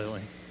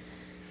 Absolutely.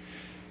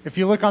 If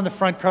you look on the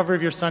front cover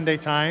of your Sunday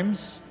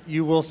Times,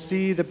 you will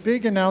see the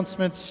big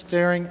announcement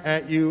staring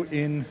at you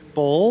in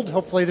bold.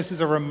 Hopefully this is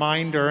a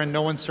reminder and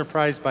no one's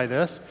surprised by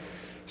this.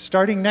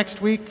 Starting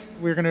next week,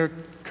 we're going to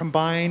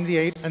combine the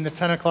 8 and the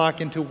 10 o'clock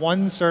into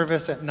one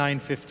service at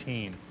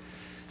 9:15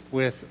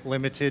 with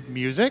limited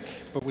music,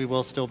 but we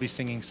will still be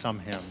singing some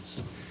hymns.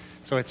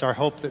 So it's our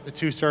hope that the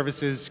two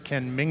services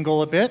can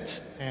mingle a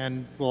bit,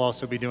 and we'll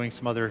also be doing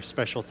some other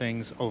special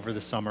things over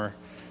the summer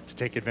to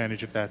take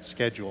advantage of that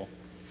schedule.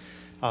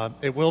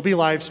 It will be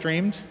live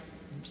streamed,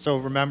 so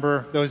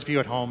remember, those of you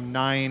at home,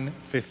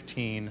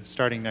 9:15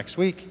 starting next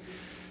week,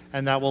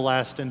 and that will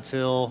last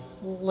until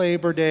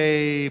Labor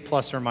Day,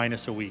 plus or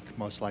minus a week,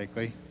 most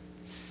likely.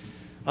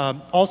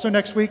 Also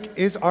next week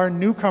is our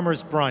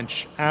newcomers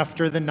brunch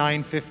after the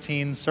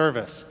 9:15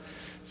 service.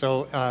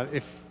 So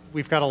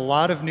we've got a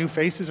lot of new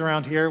faces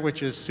around here,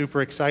 which is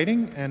super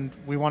exciting, and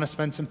we want to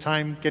spend some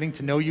time getting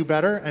to know you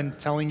better and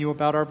telling you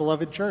about our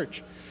beloved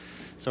church.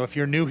 So if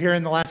you're new here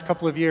in the last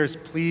couple of years,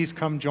 please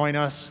come join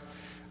us.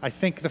 I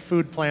think the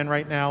food plan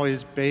right now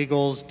is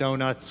bagels,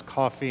 donuts,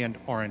 coffee, and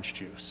orange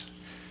juice.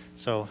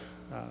 So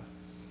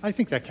I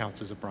think that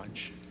counts as a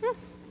brunch.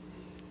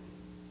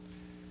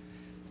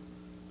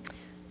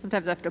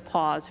 Sometimes I have to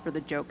pause for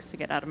the jokes to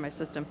get out of my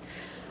system.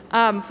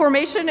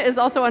 Formation is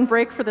also on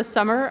break for the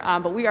summer,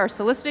 but we are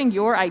soliciting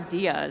your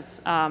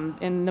ideas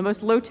in the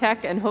most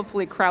low-tech and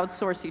hopefully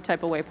crowdsourcey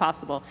type of way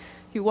possible.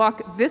 If you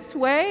walk this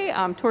way,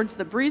 towards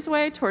the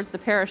breezeway, towards the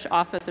parish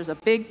office, there's a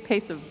big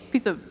piece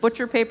of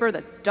butcher paper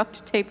that's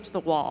duct taped to the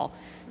wall.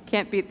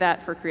 Can't beat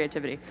that for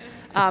creativity.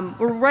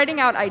 We're writing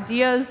out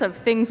ideas of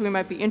things we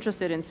might be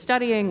interested in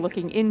studying,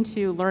 looking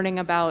into, learning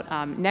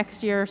about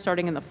next year,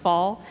 starting in the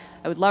fall.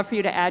 I would love for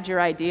you to add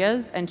your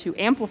ideas and to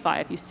amplify.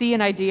 If you see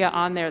an idea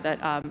on there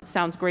that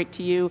sounds great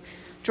to you,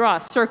 draw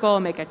a circle,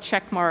 make a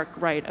check mark,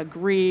 write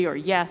agree or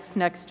yes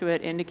next to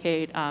it,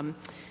 indicate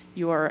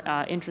your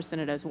interest in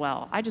it as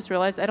well. I just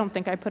realized I don't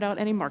think I put out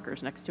any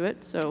markers next to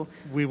it, so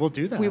we will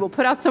do that. We will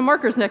put out some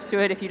markers next to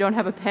it if you don't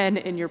have a pen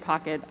in your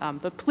pocket.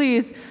 But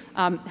please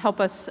help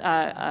us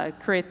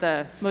create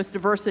the most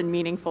diverse and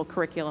meaningful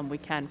curriculum we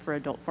can for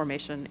adult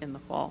formation in the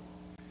fall.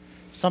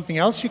 Something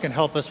else you can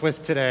help us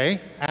with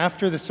today,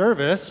 after the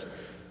service,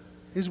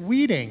 is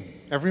weeding,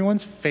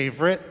 everyone's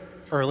favorite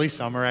early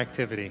summer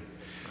activity.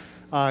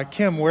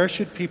 Kim, where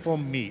should people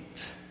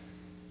meet?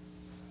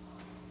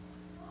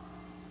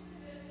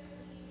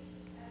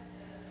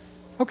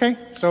 Okay,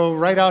 so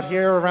right out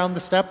here around the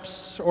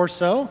steps or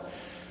so.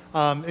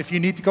 If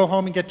you need to go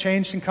home and get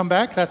changed and come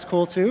back, that's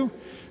cool too.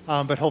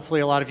 But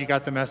hopefully a lot of you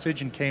got the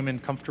message and came in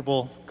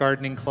comfortable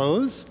gardening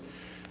clothes.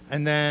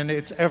 And then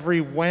it's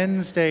every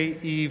Wednesday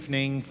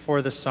evening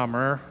for the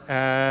summer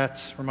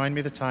at, remind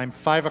me the time,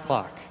 5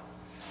 o'clock.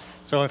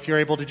 So if you're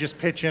able to just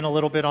pitch in a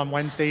little bit on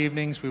Wednesday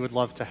evenings, we would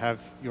love to have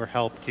your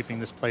help keeping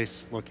this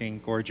place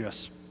looking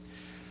gorgeous.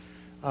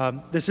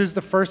 This is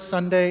the first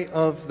Sunday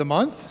of the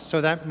month,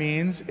 so that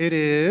means it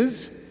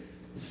is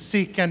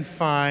Seek and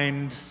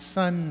Find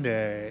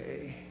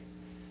Sunday.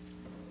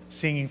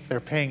 Seeing if they're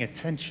paying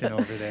attention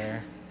over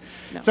there.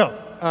 No.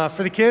 So,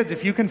 for the kids,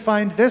 if you can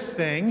find this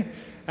thing,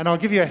 and I'll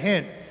give you a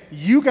hint,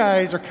 you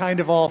guys are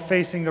kind of all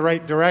facing the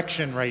right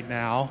direction right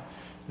now.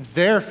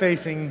 They're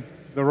facing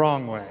the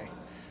wrong way.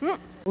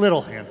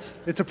 Little hint.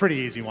 It's a pretty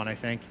easy one, I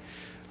think.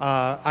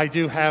 I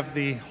do have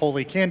the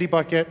holy candy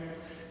bucket,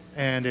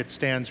 and it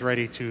stands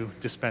ready to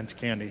dispense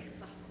candy.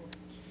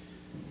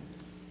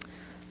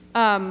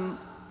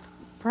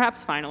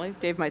 Perhaps finally,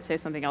 Dave might say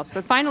something else,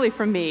 but finally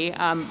from me,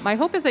 my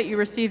hope is that you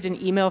received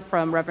an email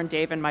from Reverend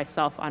Dave and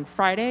myself on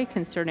Friday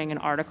concerning an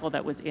article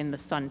that was in the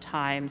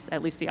Sun-Times,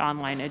 at least the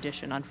online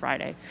edition on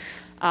Friday.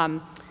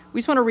 We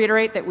just want to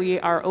reiterate that we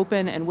are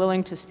open and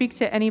willing to speak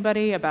to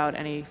anybody about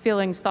any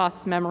feelings,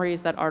 thoughts,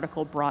 memories that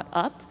article brought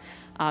up.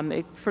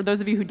 For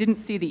those of you who didn't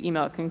see the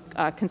email, it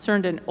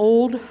concerned an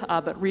old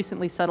but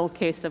recently settled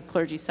case of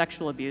clergy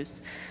sexual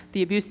abuse.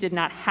 The abuse did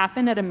not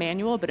happen at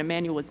Emmanuel, but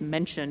Emmanuel was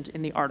mentioned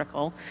in the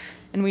article.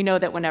 And we know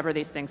that whenever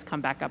these things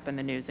come back up in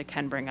the news, it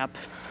can bring up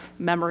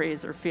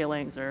memories or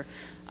feelings or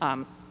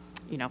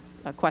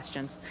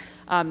questions.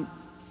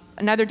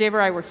 Neither Dave or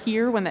I were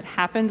here when that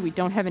happened. We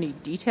don't have any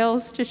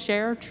details to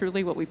share.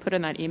 Truly, what we put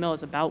in that email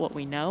is about what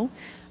we know.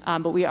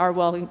 But we are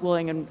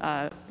willing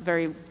and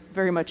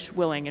very much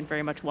willing and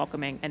very much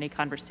welcoming any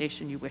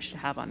conversation you wish to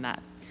have on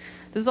that.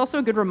 This is also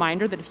a good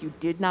reminder that if you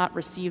did not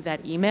receive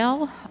that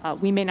email,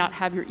 we may not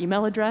have your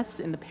email address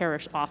in the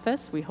parish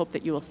office. We hope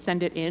that you will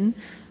send it in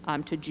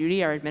to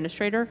Judy, our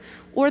administrator,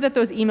 or that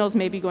those emails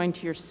may be going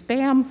to your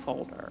spam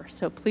folder.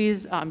 So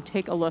please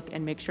take a look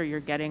and make sure you're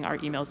getting our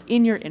emails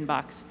in your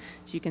inbox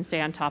so you can stay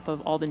on top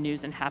of all the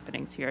news and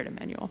happenings here at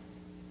Emmanuel.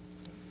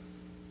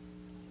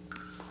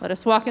 Let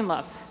us walk in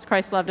love, as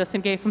Christ loved us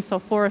and gave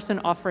himself for us,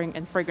 an offering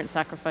and fragrant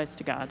sacrifice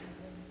to God.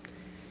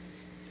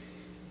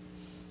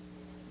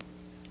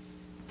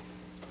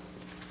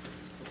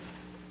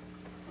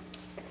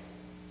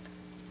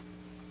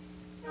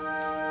 Fill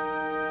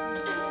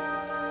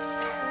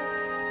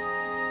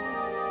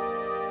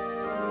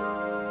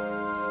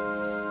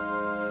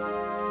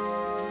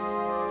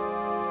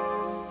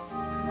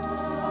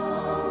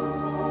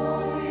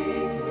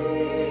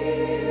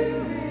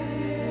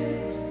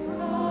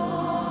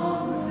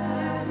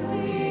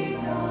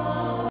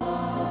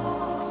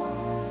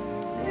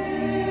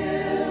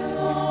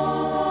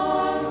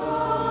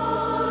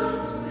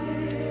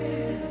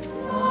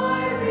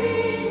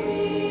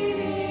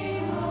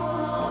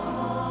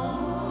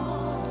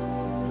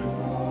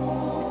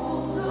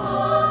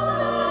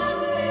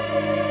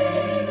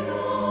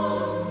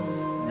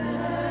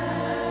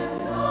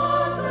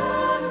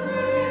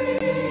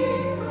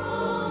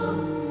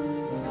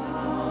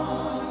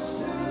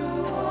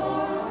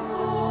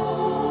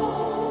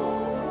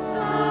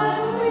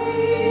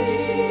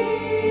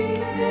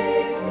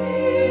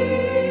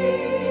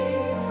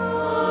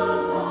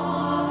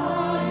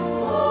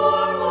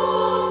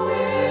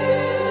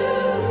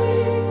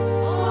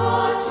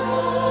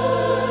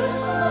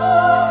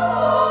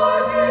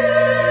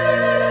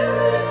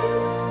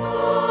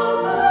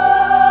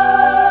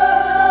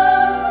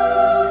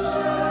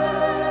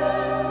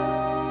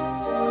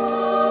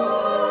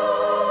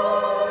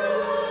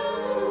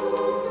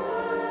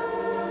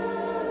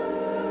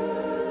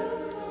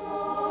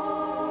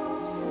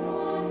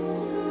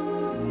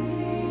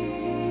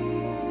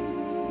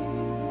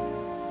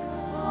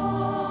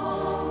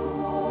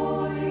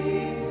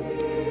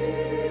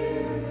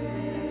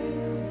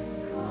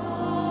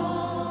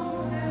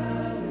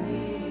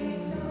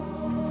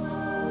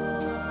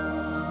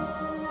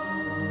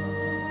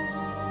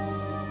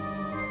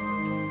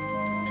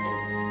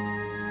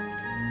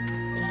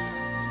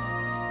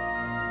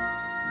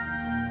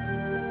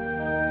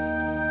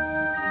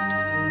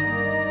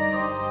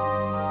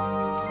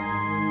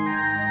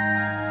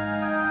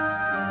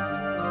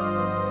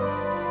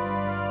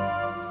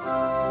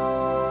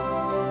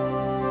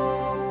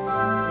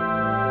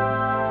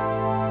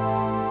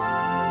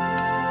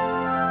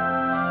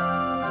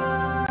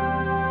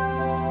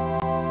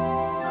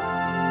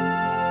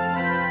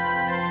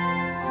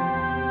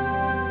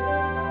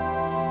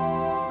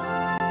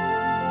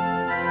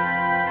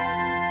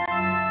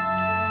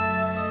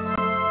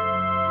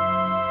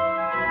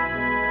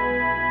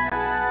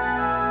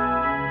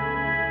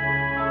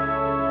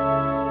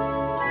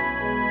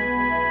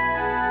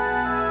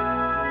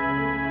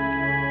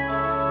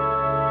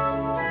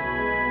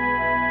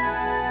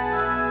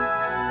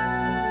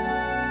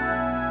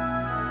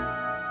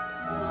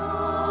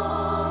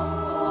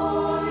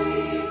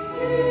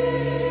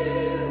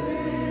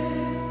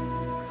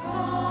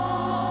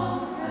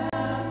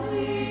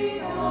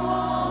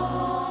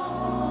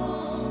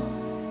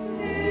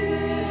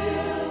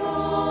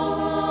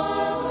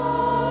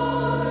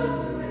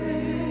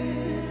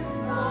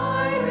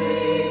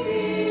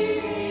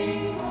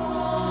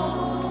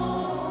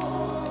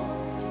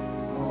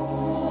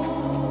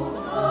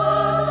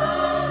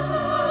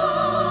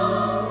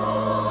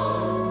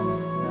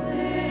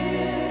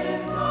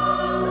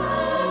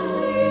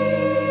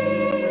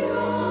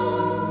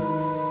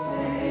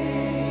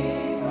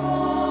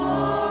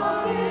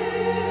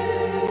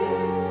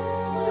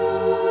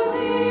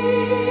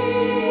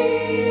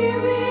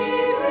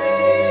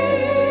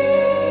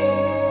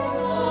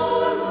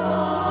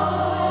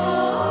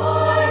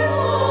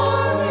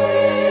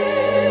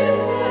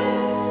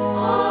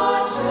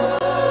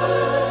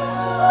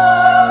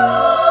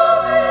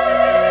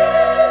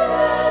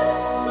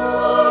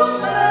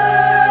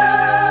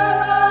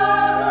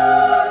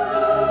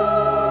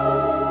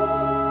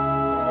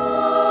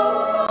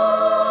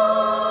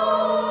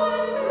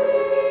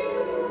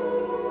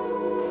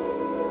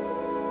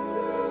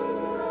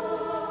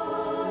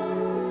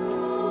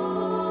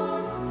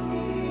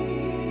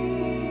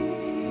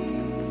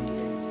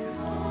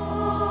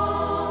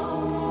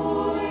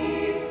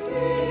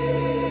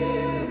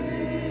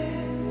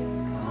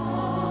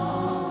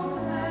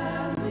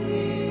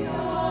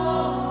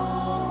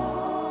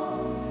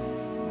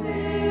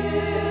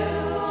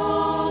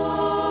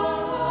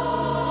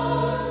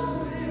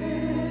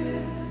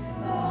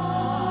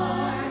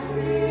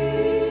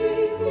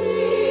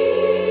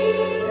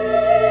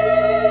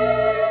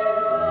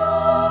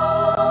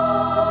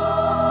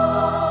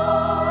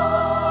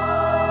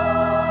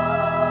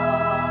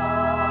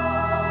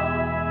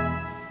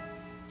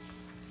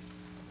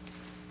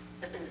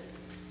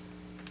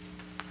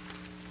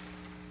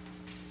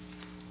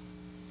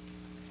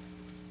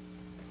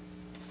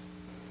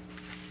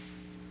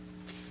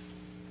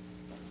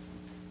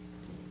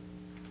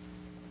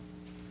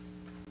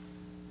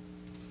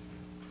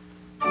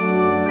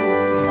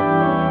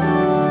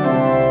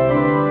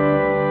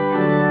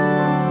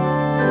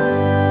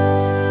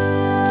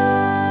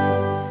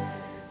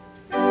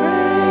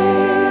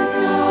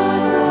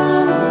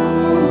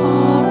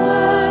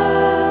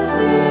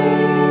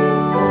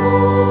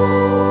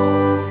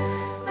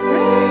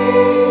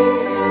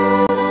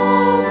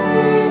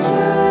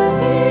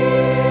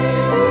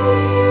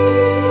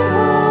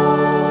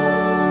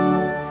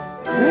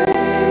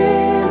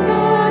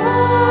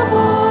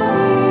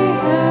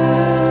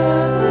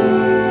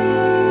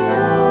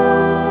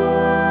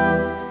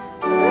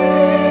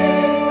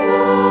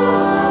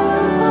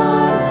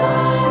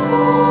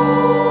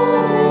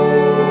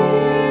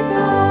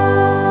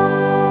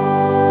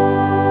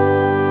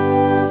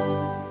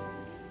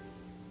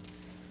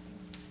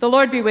The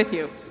Lord be with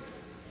you.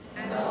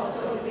 And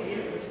also with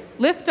you.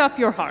 Lift up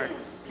your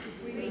hearts.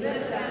 We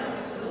lift them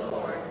to the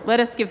Lord.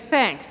 Let us give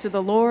thanks to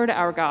the Lord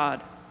our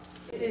God.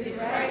 It is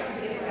right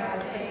to give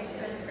God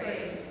thanks and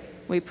praise.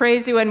 We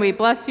praise you and we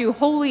bless you,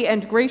 holy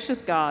and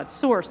gracious God,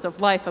 source of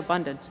life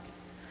abundant.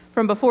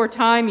 From before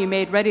time you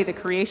made ready the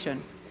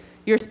creation.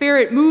 Your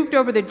spirit moved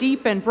over the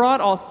deep and brought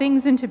all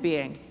things into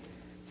being.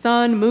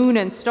 Sun, moon,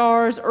 and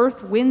stars,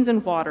 earth, winds,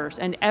 and waters,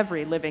 and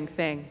every living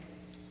thing.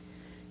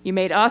 You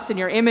made us in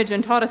your image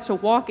and taught us to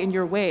walk in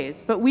your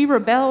ways, but we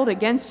rebelled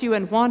against you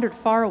and wandered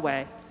far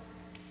away.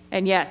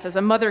 And yet, as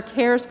a mother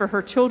cares for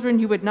her children,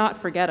 you would not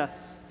forget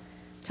us.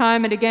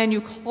 Time and again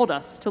you called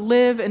us to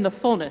live in the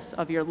fullness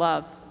of your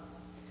love.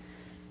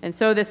 And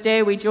so this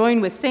day we join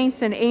with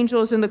saints and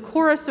angels in the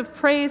chorus of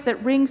praise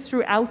that rings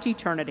throughout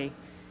eternity,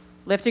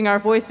 lifting our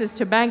voices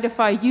to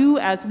magnify you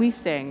as we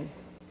sing.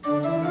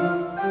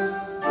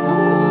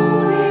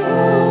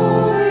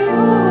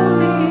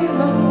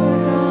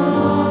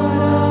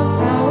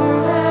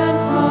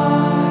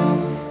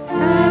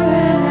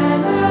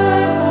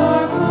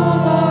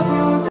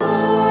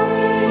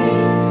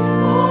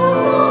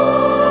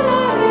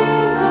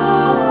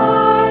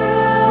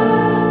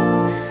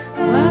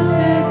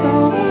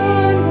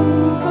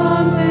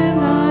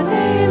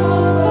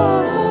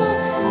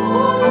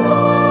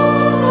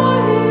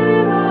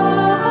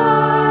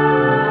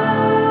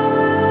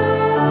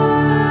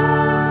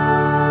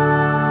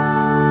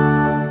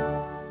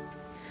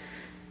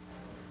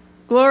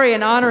 Glory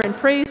and honor and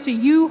praise to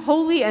you,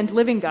 holy and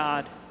living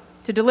God,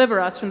 to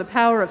deliver us from the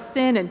power of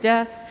sin and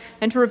death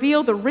and to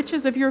reveal the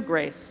riches of your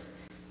grace.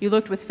 You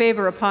looked with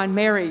favor upon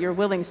Mary, your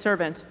willing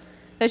servant,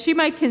 that she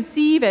might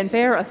conceive and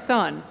bear a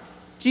son,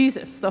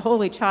 Jesus, the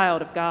holy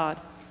child of God.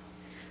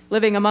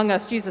 Living among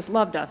us, Jesus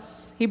loved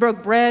us. He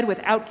broke bread with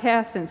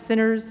outcasts and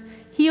sinners,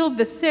 healed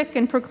the sick,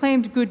 and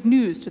proclaimed good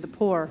news to the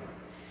poor.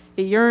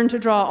 He yearned to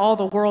draw all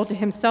the world to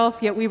himself,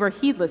 yet we were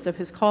heedless of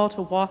his call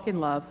to walk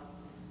in love.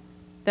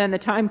 Then the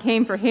time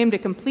came for him to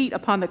complete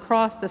upon the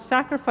cross the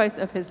sacrifice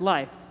of his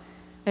life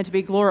and to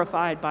be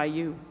glorified by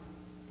you.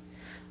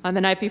 On the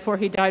night before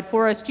he died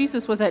for us,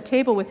 Jesus was at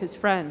table with his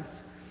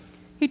friends.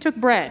 He took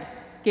bread,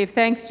 gave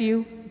thanks to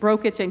you,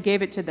 broke it, and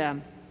gave it to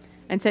them,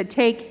 and said,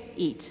 "Take,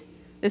 eat.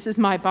 This is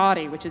my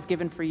body, which is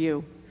given for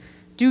you.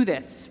 Do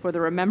this for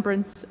the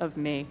remembrance of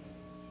me."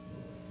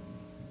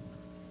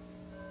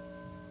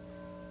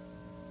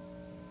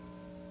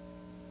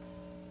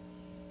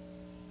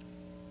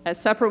 As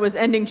supper was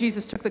ending,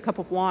 Jesus took the cup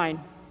of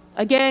wine.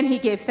 Again, he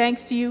gave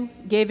thanks to you,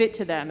 gave it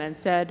to them, and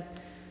said,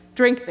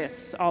 "Drink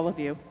this, all of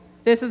you.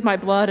 This is my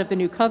blood of the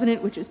new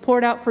covenant, which is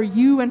poured out for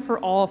you and for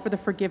all for the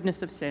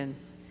forgiveness of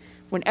sins.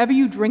 Whenever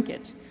you drink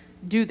it,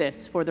 do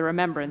this for the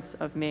remembrance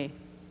of me."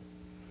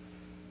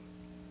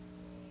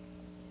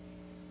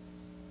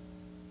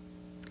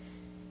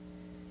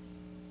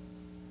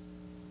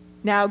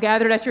 Now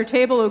gathered at your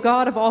table, O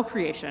God of all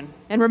creation,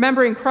 and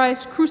remembering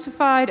Christ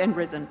crucified and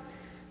risen,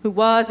 who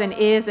was and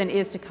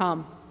is to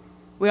come,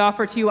 we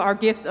offer to you our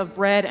gifts of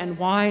bread and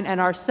wine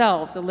and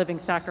ourselves a living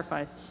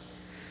sacrifice.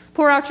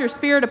 Pour out your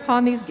Spirit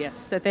upon these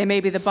gifts, that they may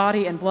be the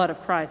body and blood of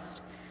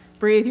Christ.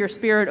 Breathe your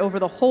Spirit over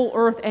the whole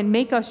earth and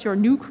make us your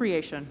new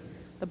creation,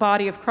 the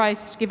body of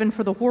Christ given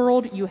for the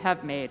world you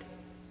have made.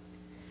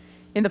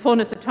 In the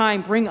fullness of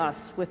time, bring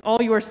us, with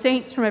all your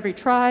saints from every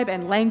tribe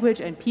and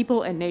language and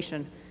people and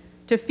nation,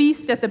 to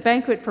feast at the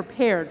banquet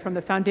prepared from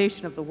the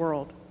foundation of the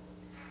world.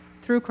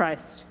 Through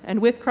Christ, and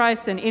with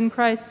Christ, and in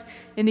Christ,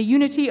 in the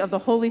unity of the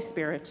Holy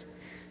Spirit,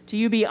 to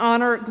you be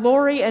honor,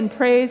 glory, and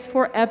praise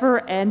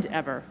forever and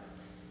ever.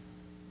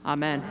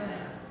 Amen.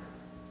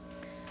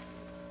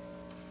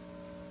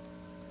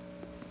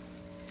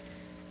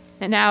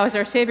 And now, as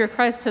our Savior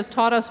Christ has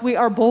taught us, we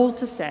are bold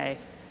to say,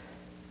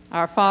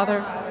 Our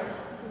Father,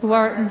 who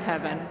art in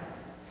heaven,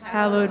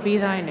 hallowed be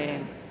thy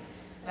name.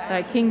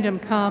 Thy kingdom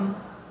come,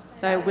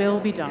 thy will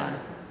be done,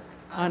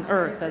 on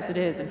earth as it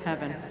is in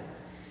heaven.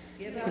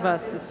 Give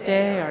us this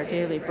day our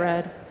daily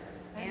bread,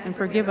 and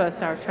forgive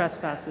us our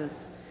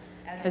trespasses,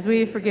 as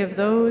we forgive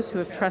those who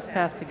have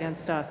trespassed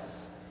against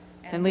us.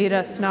 And lead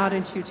us not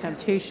into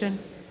temptation,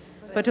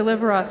 but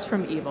deliver us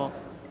from evil.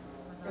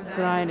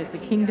 For thine is the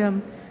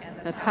kingdom,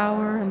 the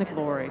power, and the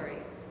glory,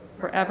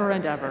 forever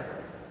and ever.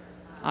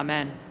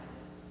 Amen.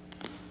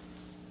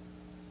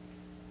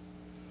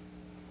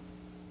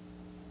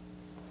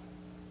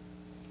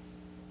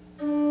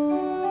 Let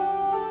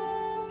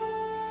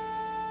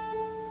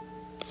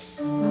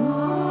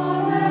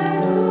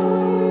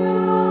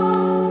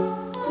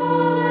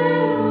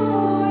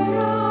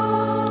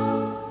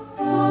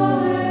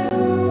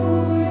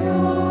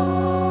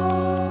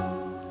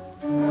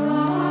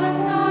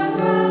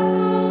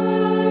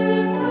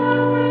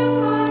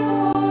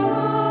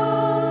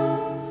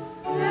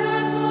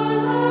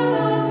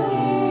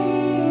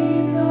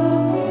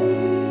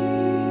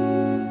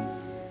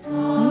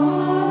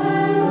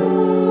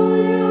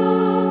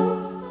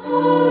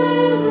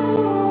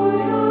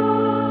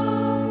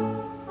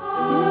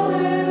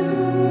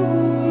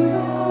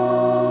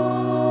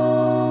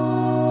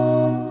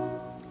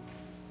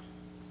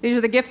These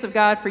are the gifts of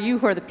God for you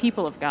who are the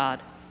people of God.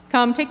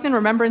 Come, take them in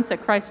remembrance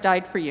that Christ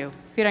died for you.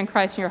 Feed on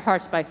Christ in your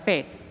hearts by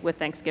faith with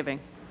thanksgiving.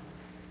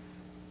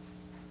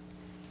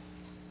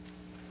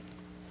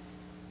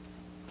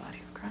 Body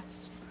of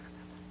Christ,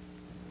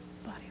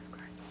 body of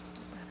Christ,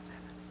 bread of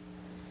heaven.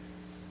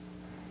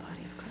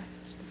 Body of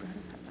Christ, the bread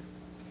of heaven.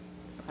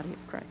 Body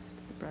of Christ,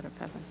 the bread of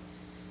heaven.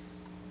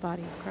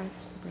 Body of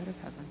Christ, the bread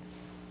of heaven.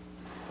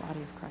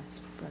 Body of Christ,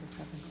 the bread of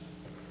heaven.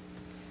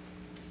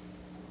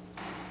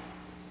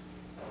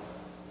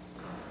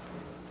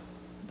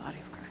 Body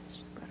of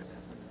Christ, bread of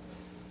heaven.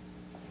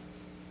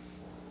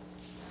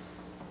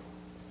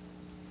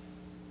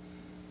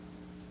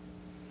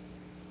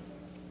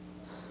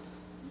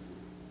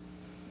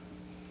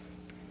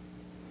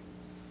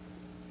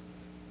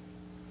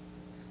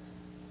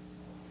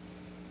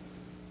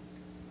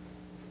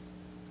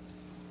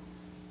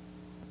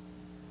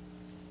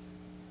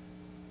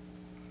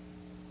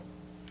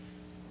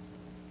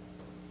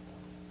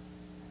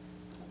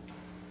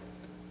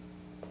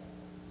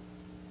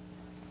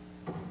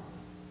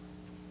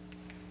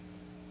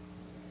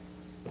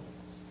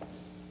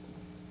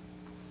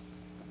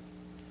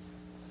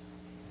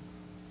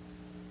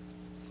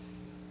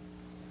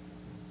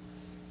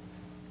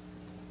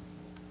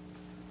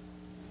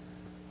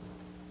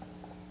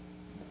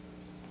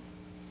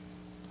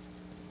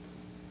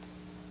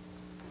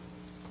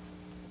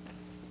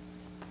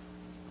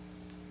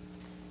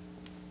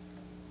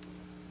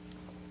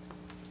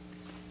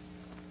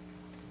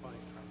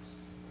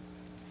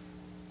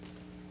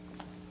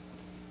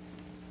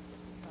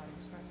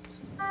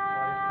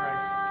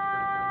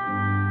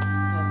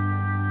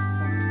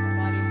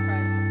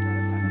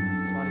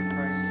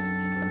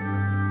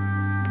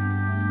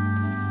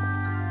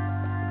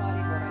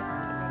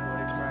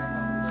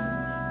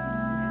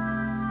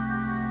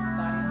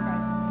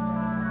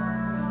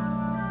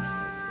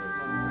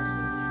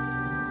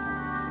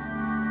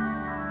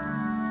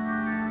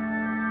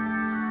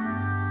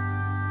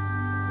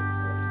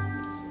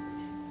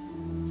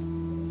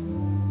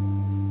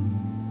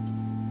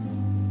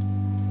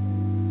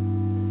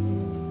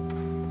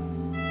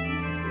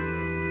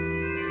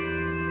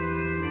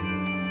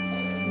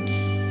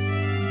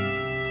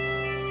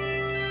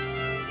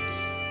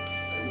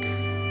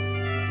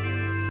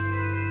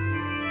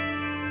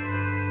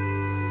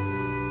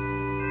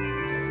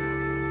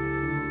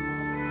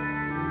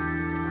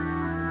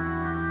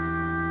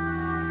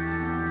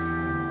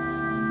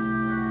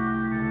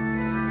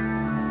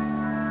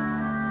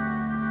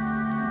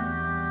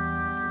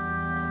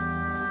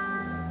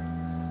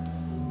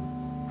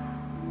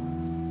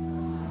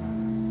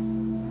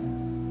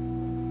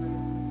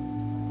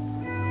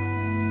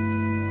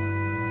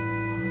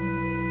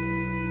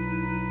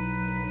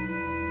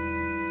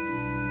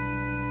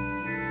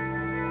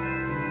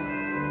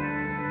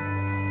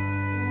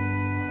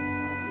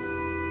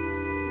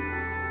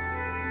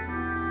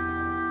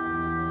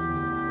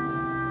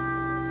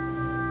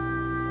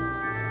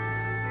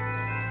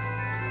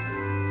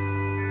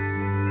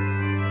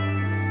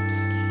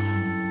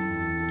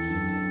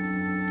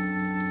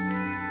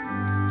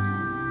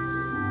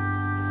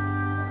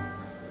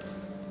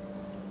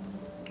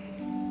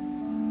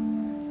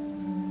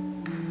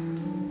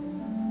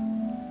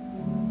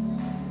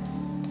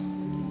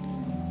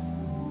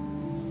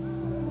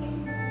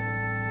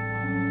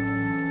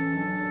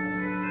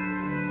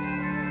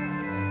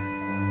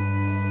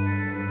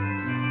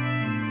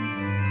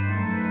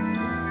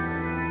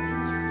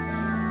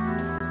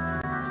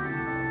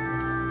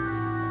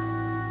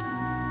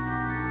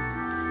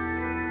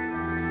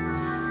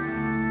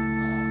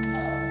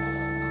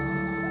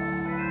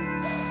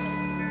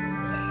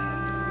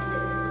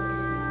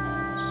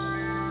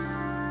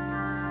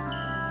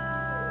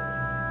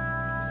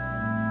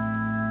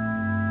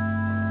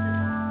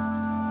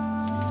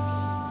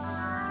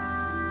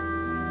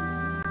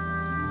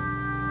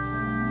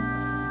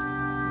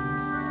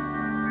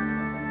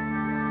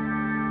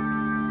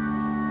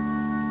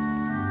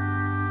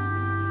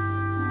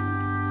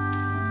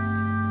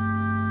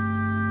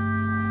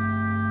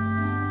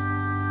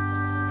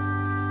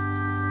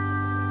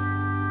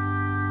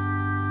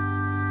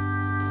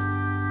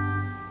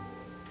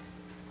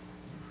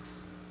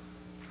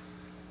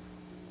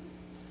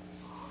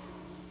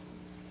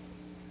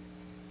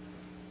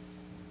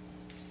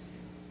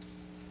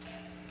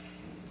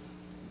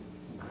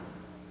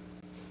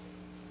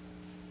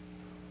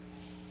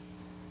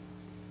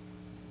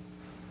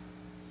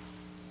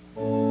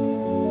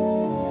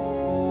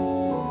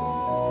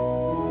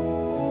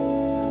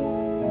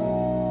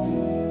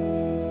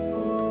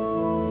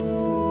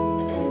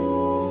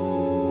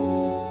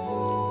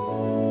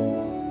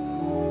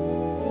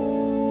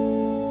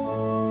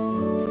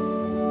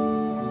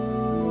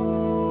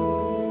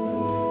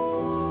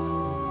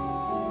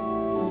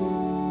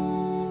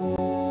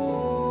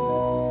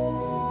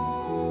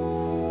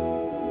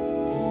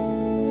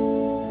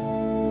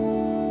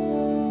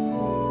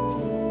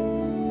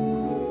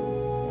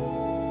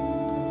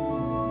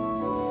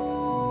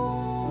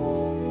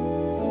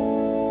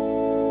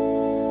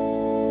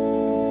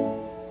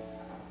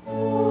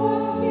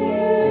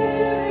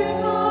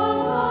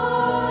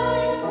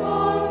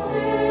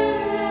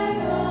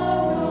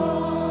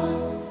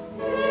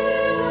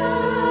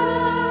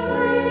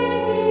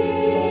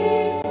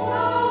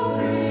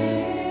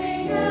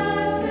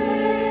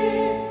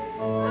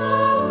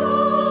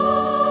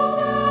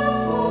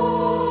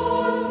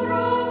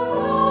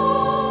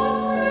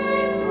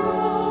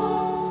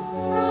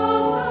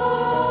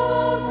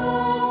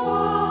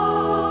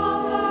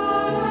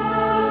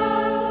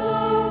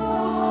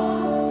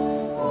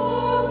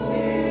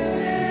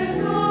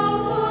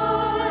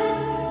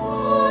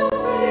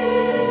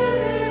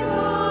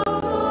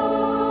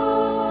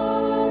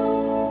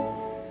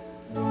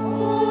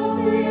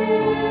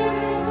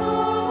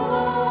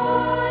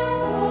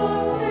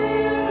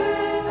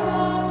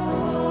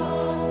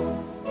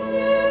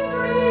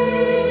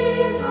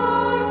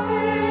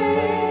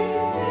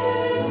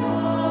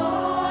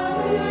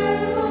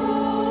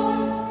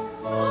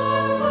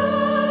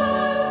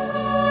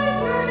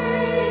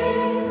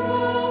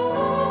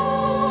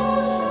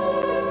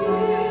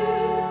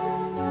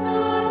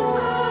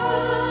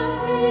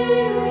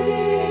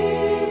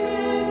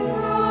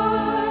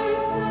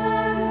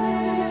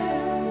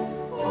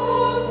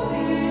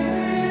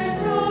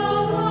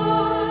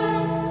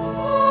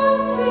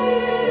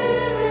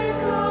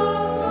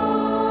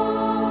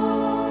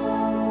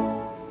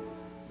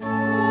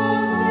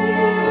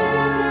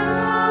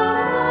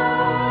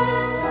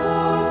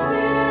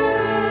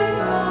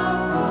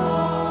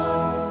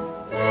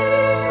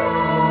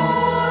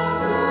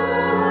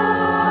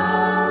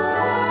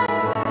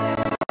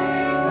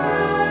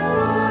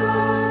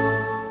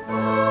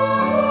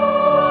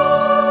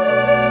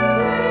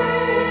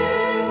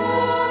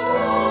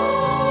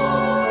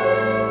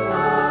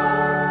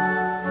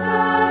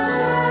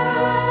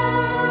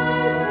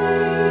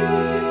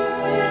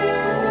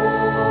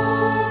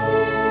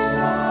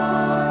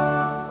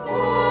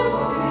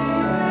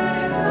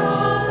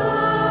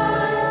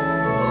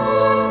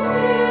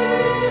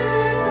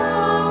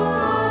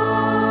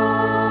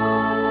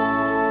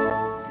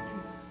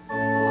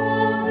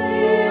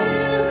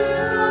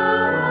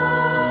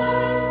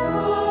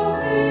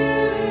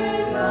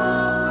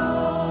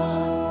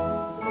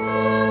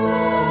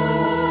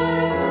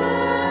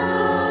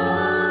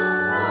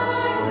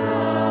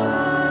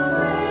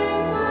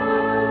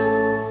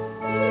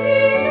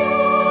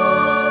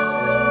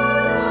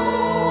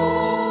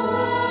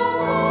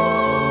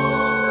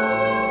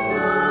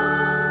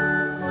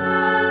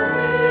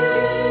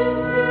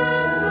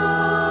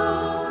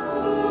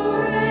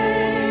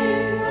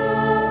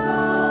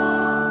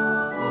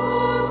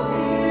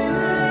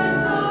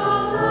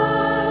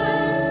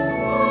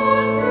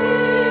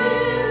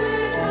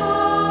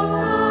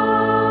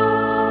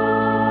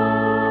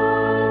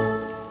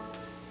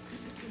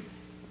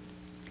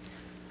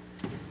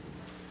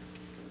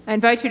 I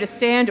invite you to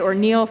stand or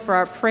kneel for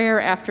our prayer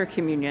after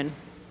communion.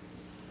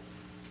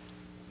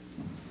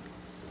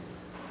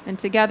 And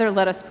together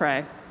let us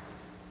pray.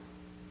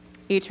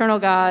 Eternal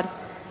God,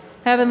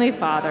 Heavenly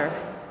Father,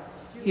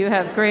 you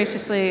have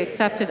graciously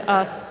accepted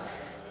us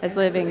as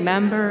living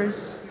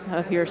members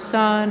of your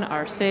Son,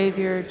 our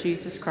Savior,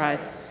 Jesus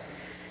Christ,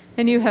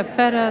 and you have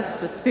fed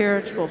us with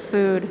spiritual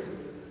food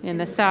in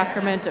the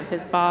sacrament of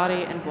his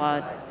body and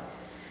blood.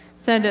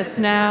 Send us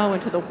now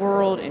into the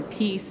world in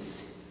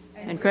peace,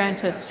 and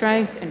grant us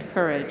strength and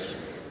courage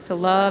to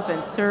love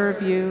and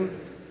serve you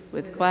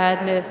with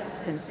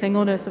gladness and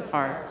singleness of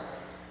heart.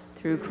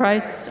 Through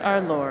Christ our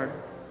Lord.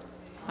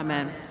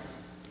 Amen.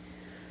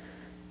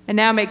 And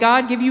now may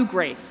God give you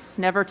grace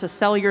never to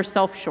sell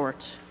yourself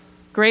short,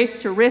 grace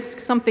to risk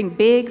something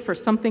big for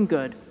something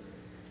good,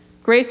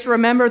 grace to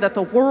remember that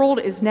the world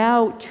is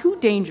now too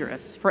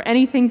dangerous for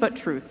anything but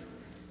truth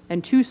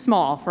and too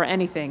small for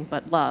anything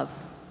but love.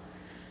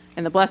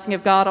 And the blessing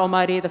of God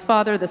Almighty, the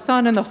Father, the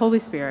Son, and the Holy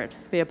Spirit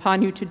be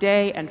upon you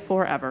today and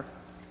forever.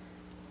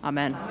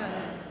 Amen.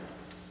 Amen.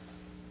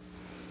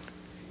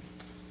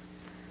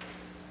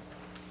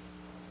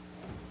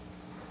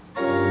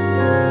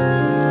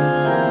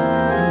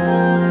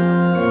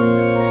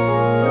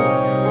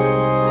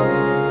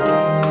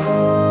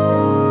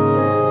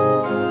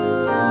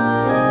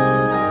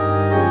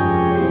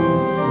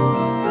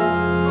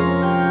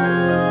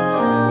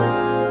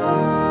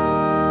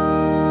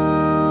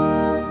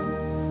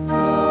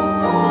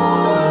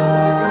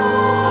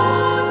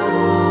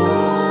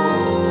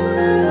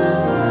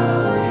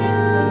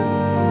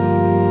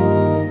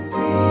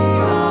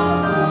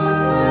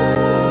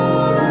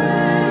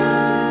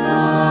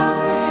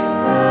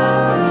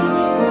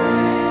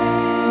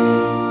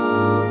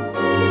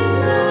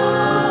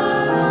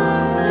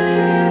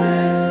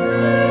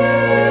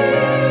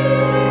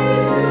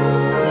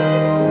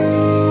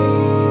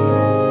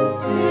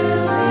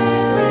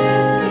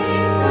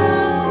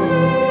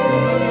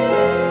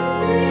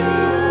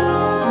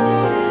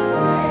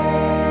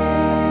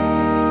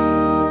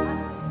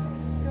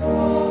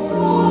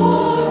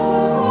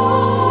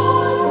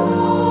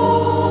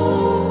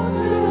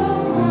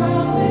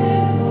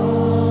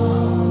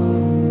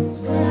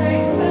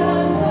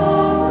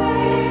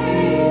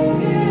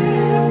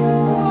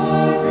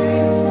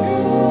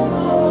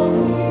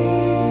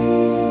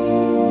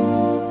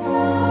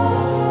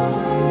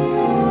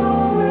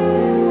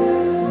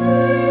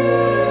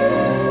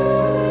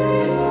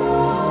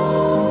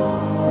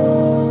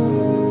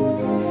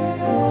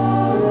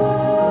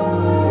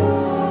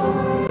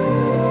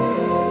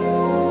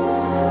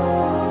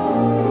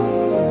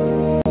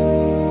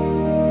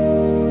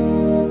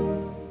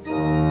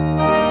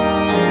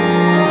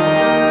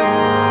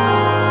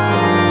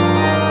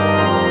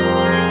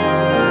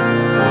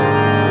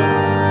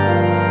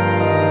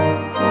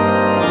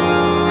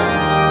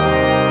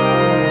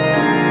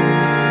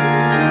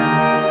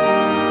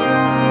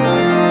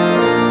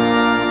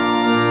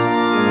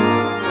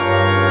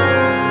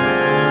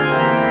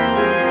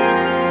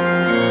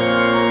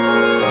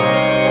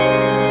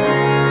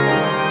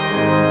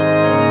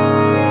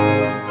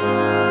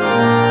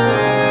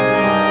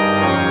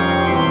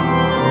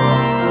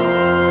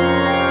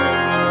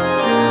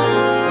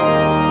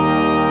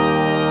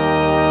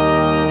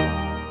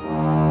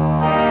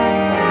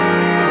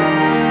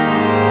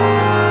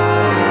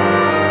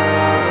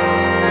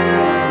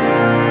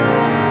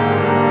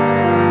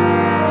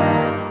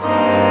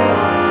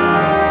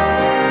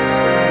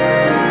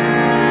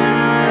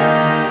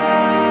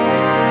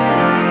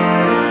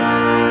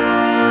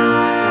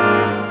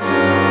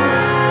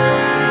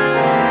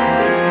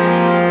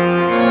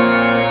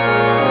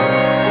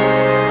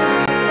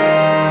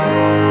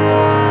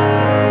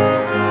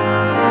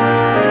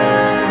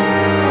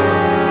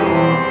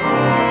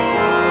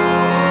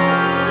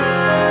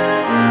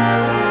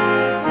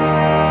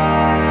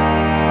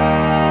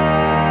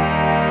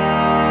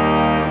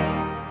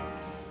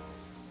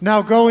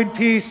 Now go in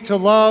peace to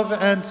love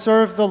and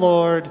serve the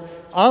Lord.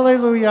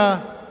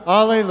 Alleluia,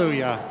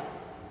 alleluia.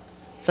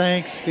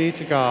 Thanks be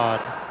to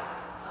God.